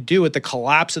anything to do with the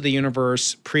collapse of the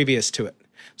universe previous to it.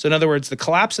 So in other words, the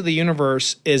collapse of the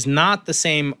universe is not the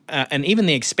same, and even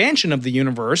the expansion of the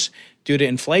universe due to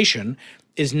inflation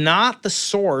is not the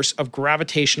source of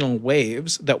gravitational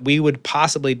waves that we would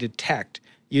possibly detect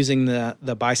using the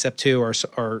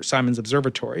BICEP2 or Simon's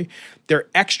Observatory. They're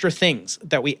extra things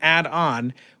that we add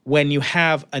on when you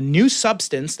have a new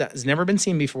substance that has never been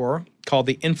seen before called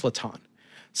the inflaton.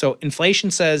 So inflation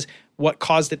says what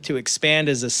caused it to expand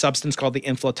is a substance called the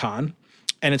inflaton.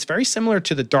 And it's very similar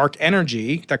to the dark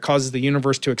energy that causes the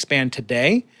universe to expand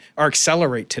today or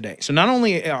accelerate today. So not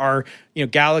only are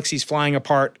galaxies flying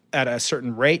apart at a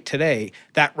certain rate today,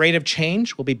 that rate of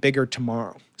change will be bigger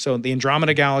tomorrow. So the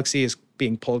Andromeda galaxy is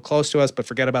being pulled close to us, but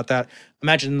forget about that.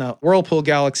 Imagine the Whirlpool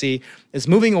galaxy is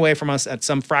moving away from us at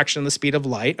some fraction of the speed of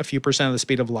light, a few percent of the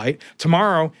speed of light.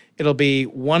 Tomorrow, it'll be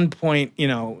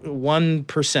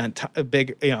 1%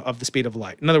 big, of the speed of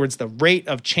light. In other words, the rate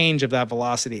of change of that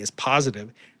velocity is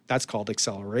positive. That's called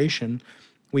acceleration.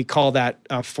 We call that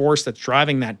a force that's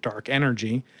driving that dark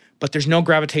energy, but there's no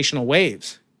gravitational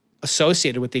waves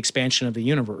associated with the expansion of the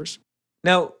universe.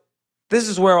 Now, this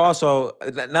is where also,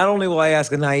 not only will I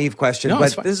ask a naive question,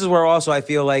 but this is where also I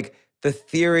feel like the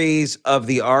theories of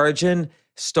the origin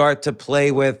start to play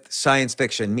with science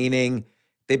fiction, meaning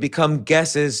they become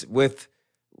guesses with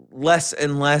less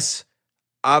and less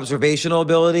observational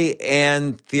ability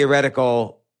and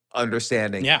theoretical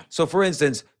understanding. Yeah. So for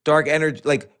instance, dark energy,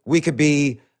 like we could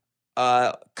be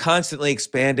constantly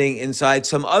expanding inside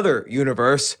some other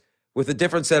universe with a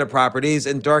different set of properties,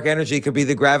 and dark energy could be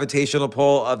the gravitational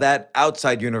pull of that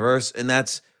outside universe. And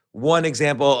that's one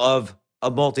example of a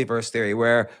multiverse theory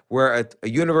where we're a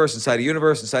universe inside a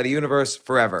universe inside a universe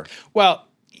forever. Well,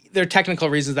 there are technical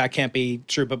reasons that can't be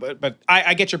true, but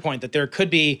I get your point that there could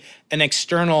be an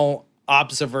external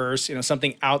observers,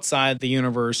 something outside the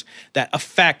universe that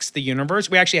affects the universe.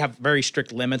 We actually have very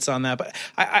strict limits on that, but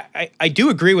I do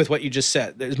agree with what you just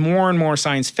said. There's more and more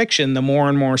science fiction, the more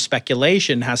and more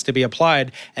speculation has to be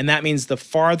applied, and that means the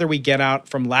farther we get out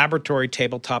from laboratory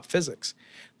tabletop physics.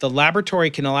 The laboratory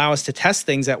can allow us to test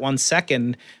things at 1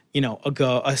 second,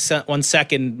 1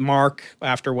 second mark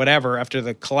after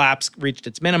the collapse reached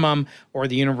its minimum, or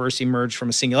the universe emerged from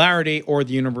a singularity, or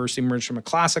the universe emerged from a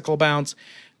classical bounce.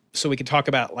 So we can talk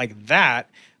about like that.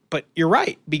 But you're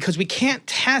right, because we can't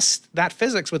test that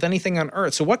physics with anything on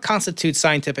Earth. So what constitutes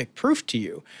scientific proof to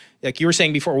you? Like you were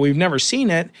saying before, we've never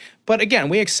seen it. But again,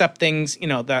 we accept things,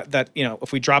 that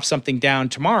if we drop something down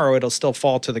tomorrow, it'll still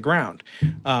fall to the ground.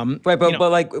 Right,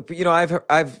 but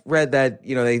I've read that,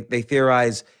 they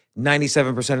theorize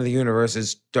 97% of the universe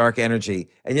is dark energy.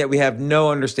 And yet we have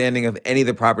no understanding of any of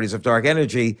the properties of dark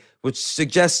energy, which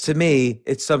suggests to me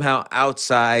it's somehow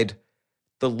outside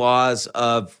the laws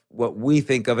of what we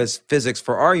think of as physics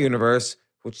for our universe,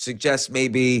 which suggests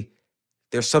maybe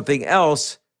there's something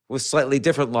else with slightly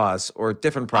different laws or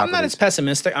different properties. I'm not as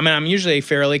pessimistic. I mean, I'm usually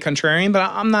fairly contrarian, but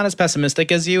I'm not as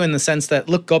pessimistic as you in the sense that,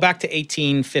 look, go back to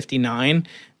 1859,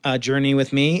 journey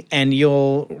with me, and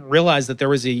you'll realize that there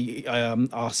was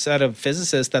a set of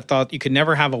physicists that thought you could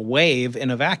never have a wave in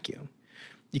a vacuum.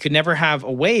 You could never have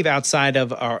a wave outside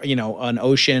of, an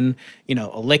ocean,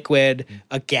 a liquid,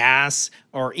 a gas,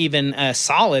 or even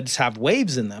solids have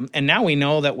waves in them. And now we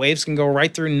know that waves can go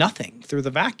right through nothing, through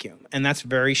the vacuum. And that's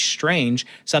very strange.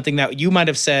 Something that you might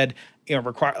have said,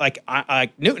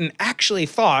 Newton actually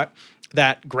thought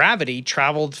that gravity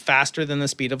traveled faster than the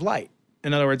speed of light.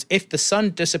 In other words, if the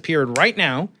sun disappeared right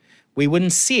now, we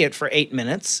wouldn't see it for 8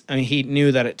 minutes. I mean, he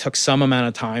knew that it took some amount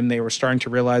of time. They were starting to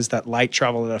realize that light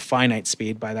traveled at a finite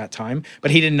speed by that time, but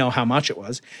he didn't know how much it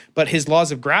was. But his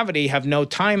laws of gravity have no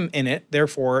time in it.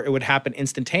 Therefore, it would happen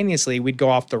instantaneously. We'd go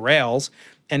off the rails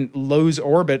and lose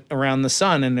orbit around the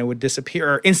sun, and it would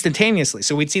disappear instantaneously.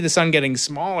 So we'd see the sun getting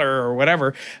smaller or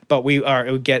whatever, but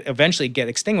it would eventually get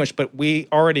extinguished. But we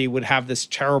already would have this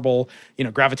terrible,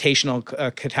 gravitational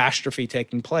catastrophe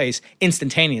taking place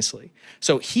instantaneously.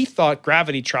 So he thought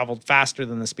gravity traveled faster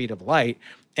than the speed of light,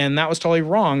 and that was totally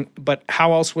wrong. But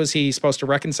how else was he supposed to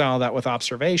reconcile that with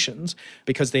observations?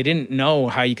 Because they didn't know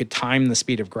how you could time the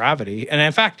speed of gravity. And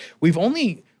in fact, we've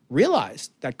only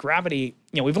realized that gravity,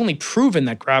 we've only proven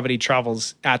that gravity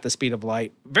travels at the speed of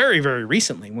light very, very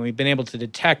recently, when we've been able to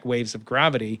detect waves of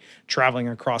gravity traveling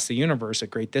across the universe at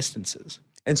great distances.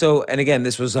 And again,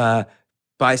 this was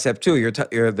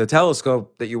BICEP2, the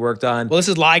telescope that you worked on. Well, this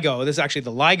is LIGO. This is actually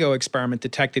the LIGO experiment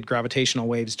detected gravitational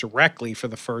waves directly for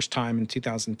the first time in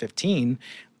 2015,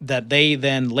 that they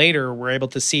then later were able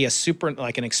to see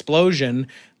an explosion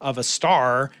of a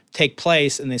star take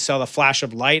place, and they saw the flash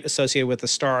of light associated with the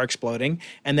star exploding,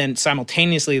 and then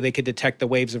simultaneously they could detect the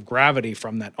waves of gravity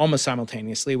from that, almost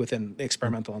simultaneously within the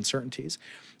experimental uncertainties.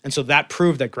 And so that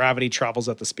proved that gravity travels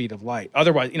at the speed of light.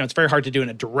 Otherwise, it's very hard to do in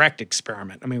a direct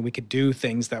experiment. I mean, we could do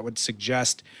things that would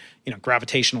suggest,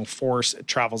 gravitational force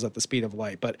travels at the speed of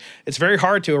light. But it's very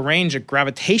hard to arrange a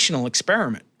gravitational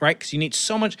experiment, right? Because you need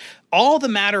so much, all the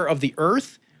matter of the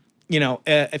Earth.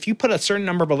 If you put a certain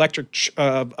number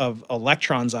of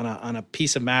electrons on a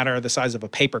piece of matter the size of a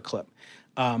paperclip,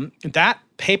 that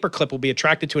paperclip will be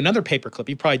attracted to another paperclip.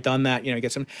 You've probably done that.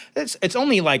 Get some. It's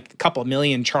only like a couple of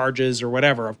million charges or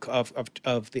whatever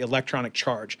of the electronic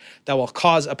charge that will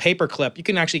cause a paperclip. You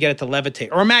can actually get it to levitate,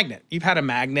 or a magnet. You've had a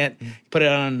magnet, put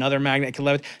it on another magnet, it can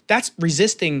levitate. That's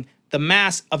resisting the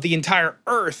mass of the entire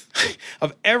Earth,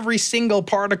 of every single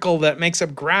particle that makes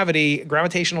up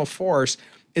gravitational force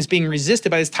is being resisted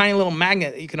by this tiny little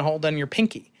magnet that you can hold on your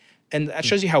pinky. And that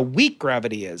shows you how weak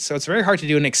gravity is. So it's very hard to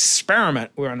do an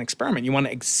experiment where you want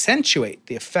to accentuate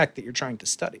the effect that you're trying to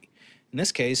study. In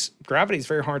this case, gravity is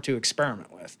very hard to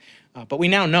experiment with. But we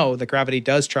now know that gravity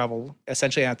does travel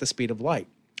essentially at the speed of light.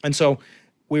 And so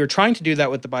we were trying to do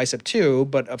that with the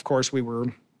BICEP2, but of course we were,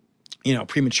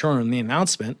 premature in the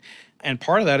announcement. And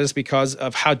part of that is because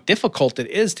of how difficult it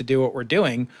is to do what we're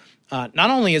doing. Not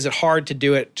only is it hard to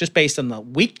do it just based on the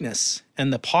weakness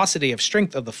and the paucity of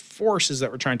strength of the forces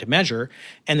that we're trying to measure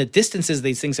and the distances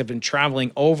these things have been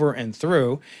traveling over and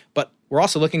through, but we're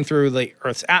also looking through the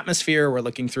Earth's atmosphere, we're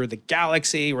looking through the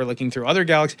galaxy, we're looking through other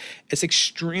galaxies. It's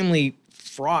extremely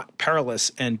fraught,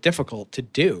 perilous, and difficult to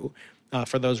do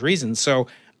for those reasons. So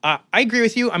I agree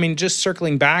with you. I mean, just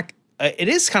circling back, it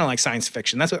is kind of like science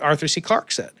fiction. That's what Arthur C.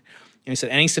 Clarke said. He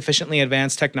said, any sufficiently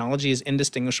advanced technology is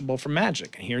indistinguishable from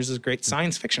magic. And here's this great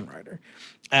science fiction writer.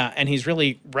 And he's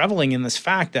really reveling in this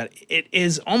fact that it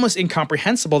is almost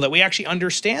incomprehensible that we actually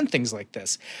understand things like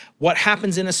this. What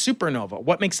happens in a supernova?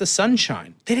 What makes the sun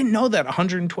shine? They didn't know that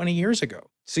 120 years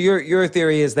ago. So your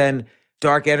theory is then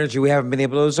dark energy, we haven't been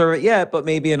able to observe it yet, but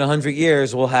maybe in 100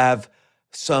 years we'll have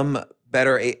some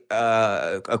better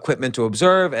equipment to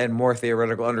observe and more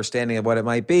theoretical understanding of what it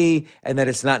might be, and that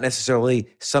it's not necessarily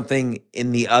something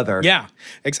in the other. Yeah,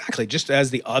 exactly. Just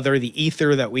as the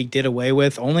ether that we did away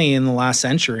with only in the last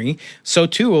century, so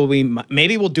too will we.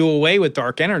 Maybe we'll do away with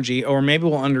dark energy, or maybe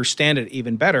we'll understand it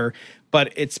even better.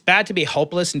 But it's bad to be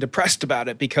hopeless and depressed about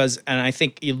it and I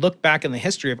think you look back in the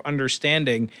history of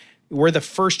understanding, we're the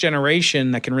first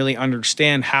generation that can really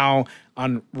understand how,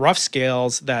 on rough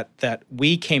scales, that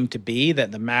we came to be,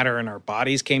 that the matter in our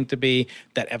bodies came to be,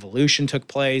 that evolution took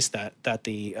place, that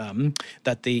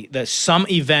some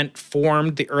event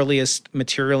formed the earliest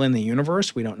material in the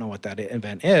universe. We don't know what that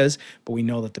event is, but we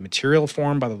know that the material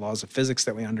formed by the laws of physics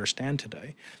that we understand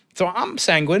today. So I'm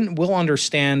sanguine. We'll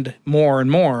understand more and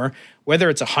more. Whether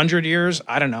it's 100 years,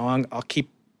 I don't know. I'll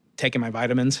keep taking my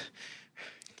vitamins.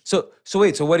 So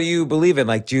wait. So what do you believe in?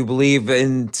 Like, do you believe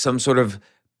in some sort of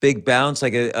big bounce,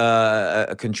 like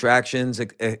a contractions,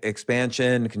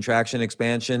 expansion, contraction,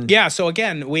 expansion? Yeah. So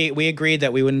again, we agreed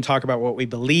that we wouldn't talk about what we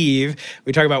believe.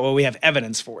 We talk about what we have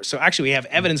evidence for. So actually, we have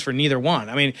evidence for neither one.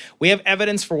 I mean, we have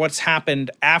evidence for what's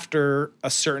happened after a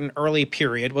certain early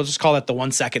period. We'll just call that the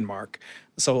 1 second mark.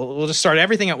 So we'll just start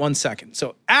everything at 1 second.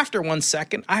 So after 1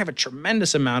 second, I have a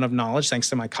tremendous amount of knowledge, thanks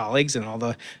to my colleagues and all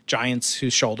the giants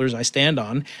whose shoulders I stand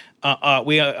on.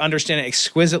 We understand it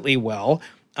exquisitely well.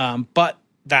 But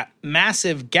that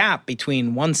massive gap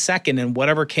between 1 second and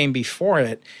whatever came before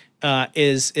it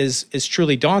is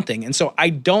truly daunting. And so I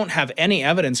don't have any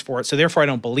evidence for it, so therefore I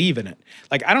don't believe in it.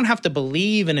 Like, I don't have to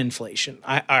believe in inflation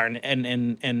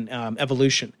and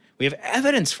evolution. We have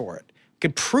evidence for it.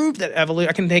 Could prove that evolution.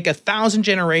 I can take 1,000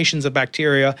 generations of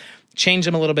bacteria, change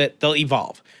them a little bit, they'll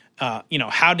evolve.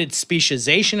 How did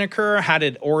speciation occur? How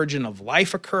did origin of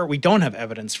life occur? We don't have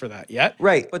evidence for that yet.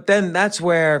 Right. But then that's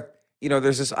where,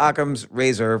 there's this Occam's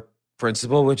razor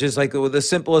principle, which is like the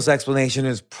simplest explanation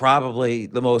is probably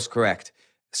the most correct.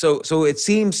 So it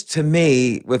seems to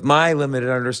me, with my limited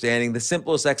understanding, the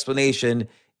simplest explanation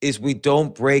is we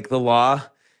don't break the law,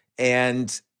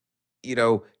 and,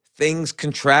 things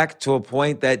contract to a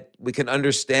point that we can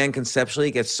understand conceptually.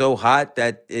 It gets so hot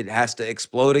that it has to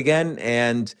explode again.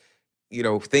 And,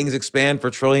 things expand for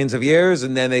trillions of years,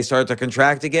 and then they start to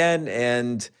contract again,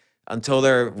 and until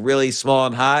they're really small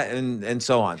and hot, and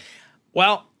so on.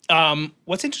 Well,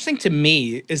 what's interesting to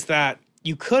me is that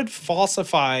you could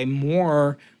falsify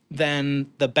more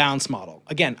than the bounce model.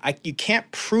 Again, you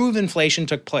can't prove inflation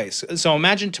took place. So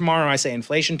imagine tomorrow I say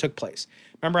inflation took place.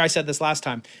 Remember I said this last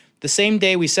time. The same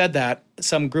day we said that,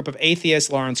 some group of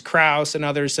atheists, Lawrence Krauss and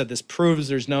others, said this proves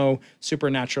there's no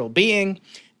supernatural being.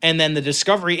 And then the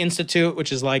Discovery Institute,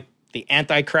 which is like the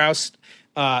anti-Krauss,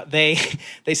 they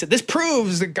said this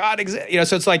proves that God exists.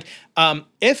 So it's like,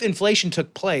 if inflation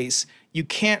took place, you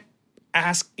can't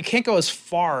go as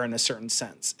far in a certain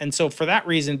sense. And so for that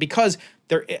reason, because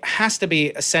it has to be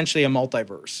essentially a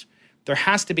multiverse. There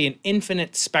has to be an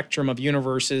infinite spectrum of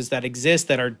universes that exist,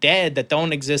 that are dead, that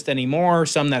don't exist anymore,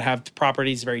 some that have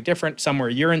properties very different. Somewhere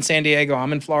you're in San Diego,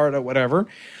 I'm in Florida, whatever.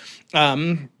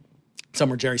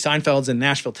 Somewhere Jerry Seinfeld's in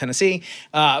Nashville, Tennessee.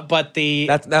 But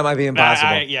that might be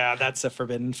impossible. That's a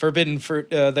forbidden fruit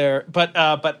there.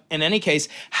 But in any case,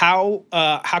 how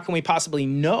can we possibly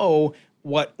know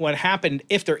what happened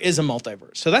if there is a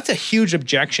multiverse? So that's a huge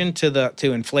objection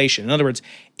to inflation. In other words,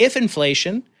 if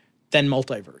inflation, then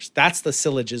multiverse. That's the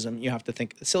syllogism you have to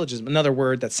think. Syllogism, another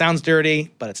word that sounds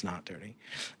dirty, but it's not dirty.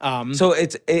 So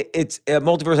it's a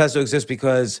multiverse has to exist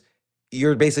because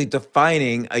you're basically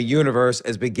defining a universe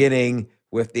as beginning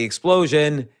with the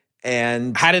explosion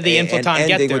and how did the inflaton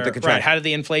get there? With the right. How did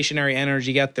the inflationary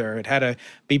energy get there? It had to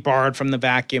be borrowed from the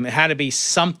vacuum. It had to be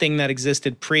something that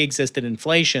pre-existed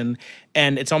inflation,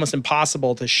 and it's almost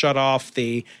impossible to shut off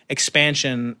the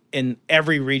expansion in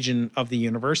every region of the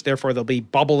universe. Therefore, there'll be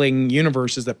bubbling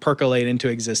universes that percolate into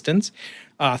existence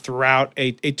throughout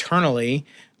eternally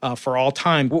for all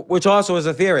time. Which also is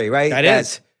a theory, right? That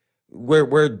is.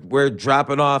 We're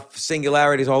dropping off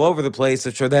singularities all over the place,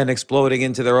 which are then exploding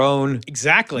into their own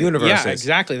universes. Yeah,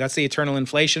 exactly. That's the eternal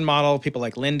inflation model. People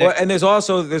like Lindick. Well, and there's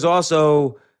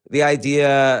also the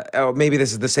idea, or maybe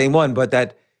this is the same one, but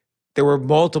that there were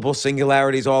multiple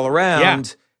singularities all around. Yeah.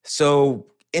 So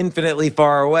infinitely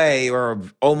far away, or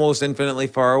almost infinitely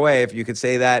far away, if you could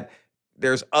say that,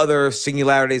 there's other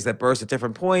singularities that burst at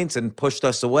different points and pushed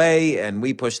us away, and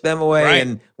we pushed them away, right.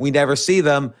 And we never see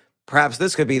them. Perhaps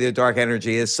this could be the dark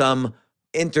energy, is some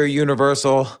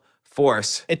inter-universal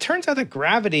force. It turns out that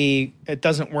gravity, it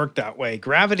doesn't work that way.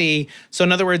 Gravity, so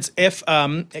in other words, if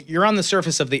you're on the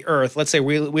surface of the Earth, let's say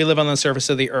we live on the surface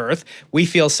of the Earth, we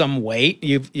feel some weight.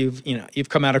 You've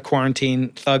come out of quarantine,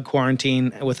 thug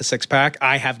quarantine, with a 6-pack.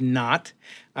 I have not.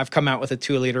 I've come out with a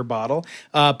 2-liter bottle.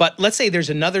 But let's say there's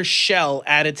another shell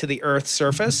added to the Earth's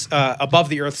surface, above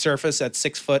the Earth's surface at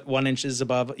 6 foot, 1 inches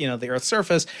above, the Earth's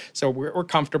surface. So we're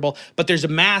comfortable. But there's a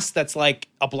mass that's like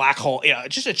a black hole,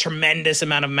 just a tremendous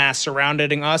amount of mass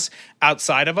surrounding us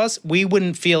outside of us. We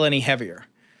wouldn't feel any heavier.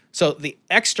 So the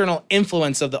external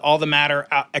influence of all the matter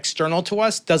external to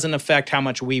us doesn't affect how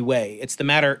much we weigh. It's the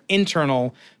matter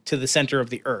internal to the center of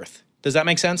the earth. Does that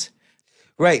make sense?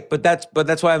 Right, but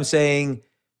that's why I'm saying,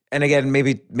 and again,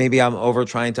 maybe I'm over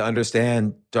trying to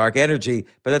understand dark energy,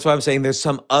 but that's why I'm saying there's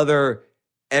some other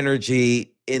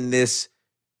energy in this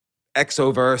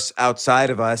exoverse outside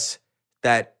of us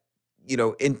that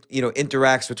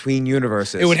interacts between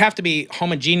universes. It would have to be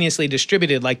homogeneously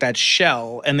distributed like that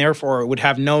shell, and therefore it would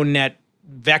have no net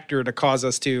vector to cause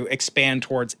us to expand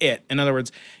towards it. In other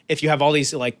words, if you have all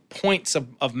these like points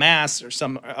of mass or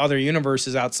some other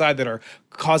universes outside that are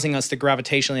causing us to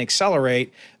gravitationally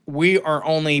accelerate, we are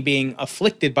only being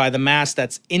afflicted by the mass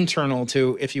that's internal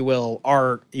to, if you will,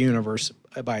 our universe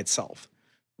by itself.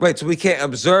 Right, so we can't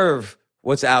observe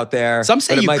what's out there. Some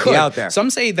say but it you might could. be out there. Some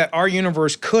say that our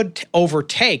universe could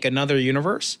overtake another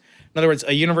universe. In other words,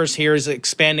 a universe here is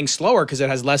expanding slower because it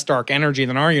has less dark energy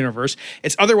than our universe.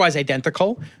 It's otherwise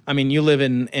identical. I mean, you live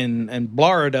in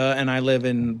Florida and I live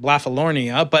in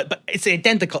Blafalornia, but it's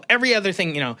identical. Every other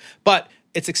thing, but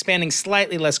it's expanding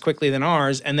slightly less quickly than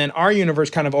ours, and then our universe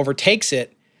kind of overtakes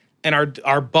it, and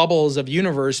our bubbles of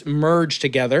universe merge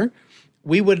together.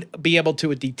 We would be able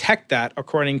to detect that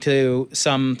according to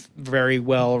some very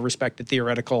well-respected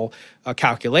theoretical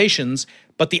calculations.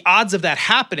 But the odds of that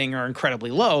happening are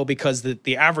incredibly low because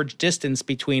the average distance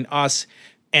between us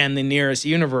and the nearest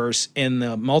universe in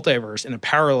the multiverse, in a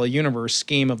parallel universe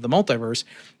scheme of the multiverse,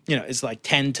 is like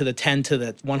 10 to the 10 to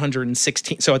the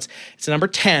 116. So it's a number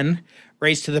 10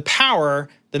 raised to the power,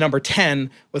 the number 10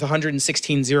 with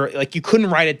 116 zero. Like you couldn't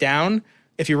write it down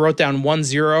if you wrote down 1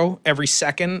 0 every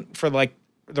second for like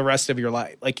the rest of your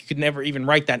life. Like you could never even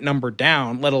write that number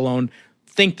down, let alone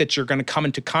think that you're going to come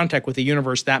into contact with a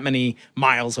universe that many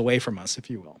miles away from us, if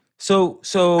you will. So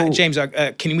James,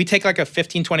 can we take like a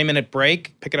 15, 20-minute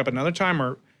break, pick it up another time,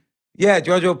 or? Yeah, do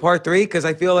you want to do a part 3? Because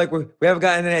I feel like we haven't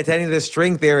gotten into any of the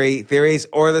string theories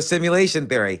or the simulation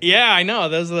theory. Yeah, I know.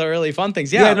 Those are the really fun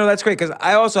things. Yeah, no, that's great. Because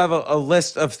I also have a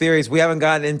list of theories. We haven't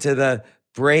gotten into the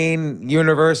brain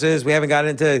universes. We haven't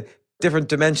gotten into different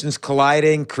dimensions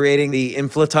colliding, creating the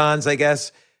inflatons, I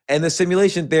guess, and the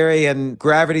simulation theory and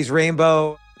gravity's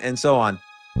rainbow and so on.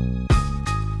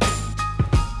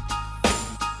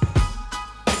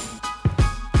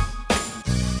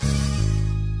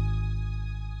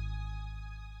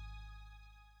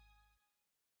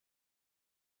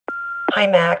 Hi,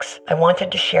 Max. I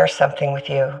wanted to share something with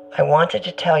you. I wanted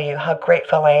to tell you how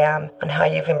grateful I am and how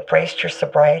you've embraced your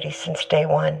sobriety since day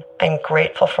one. I'm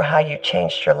grateful for how you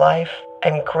changed your life.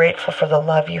 I'm grateful for the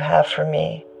love you have for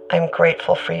me. I'm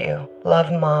grateful for you.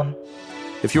 Love, Mom.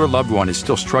 If your loved one is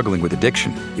still struggling with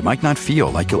addiction, you might not feel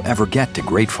like you'll ever get to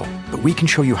grateful, but we can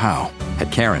show you how.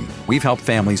 At Caron, we've helped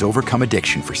families overcome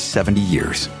addiction for 70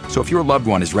 years. So if your loved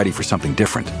one is ready for something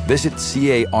different, visit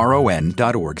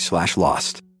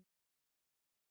caron.org/lost.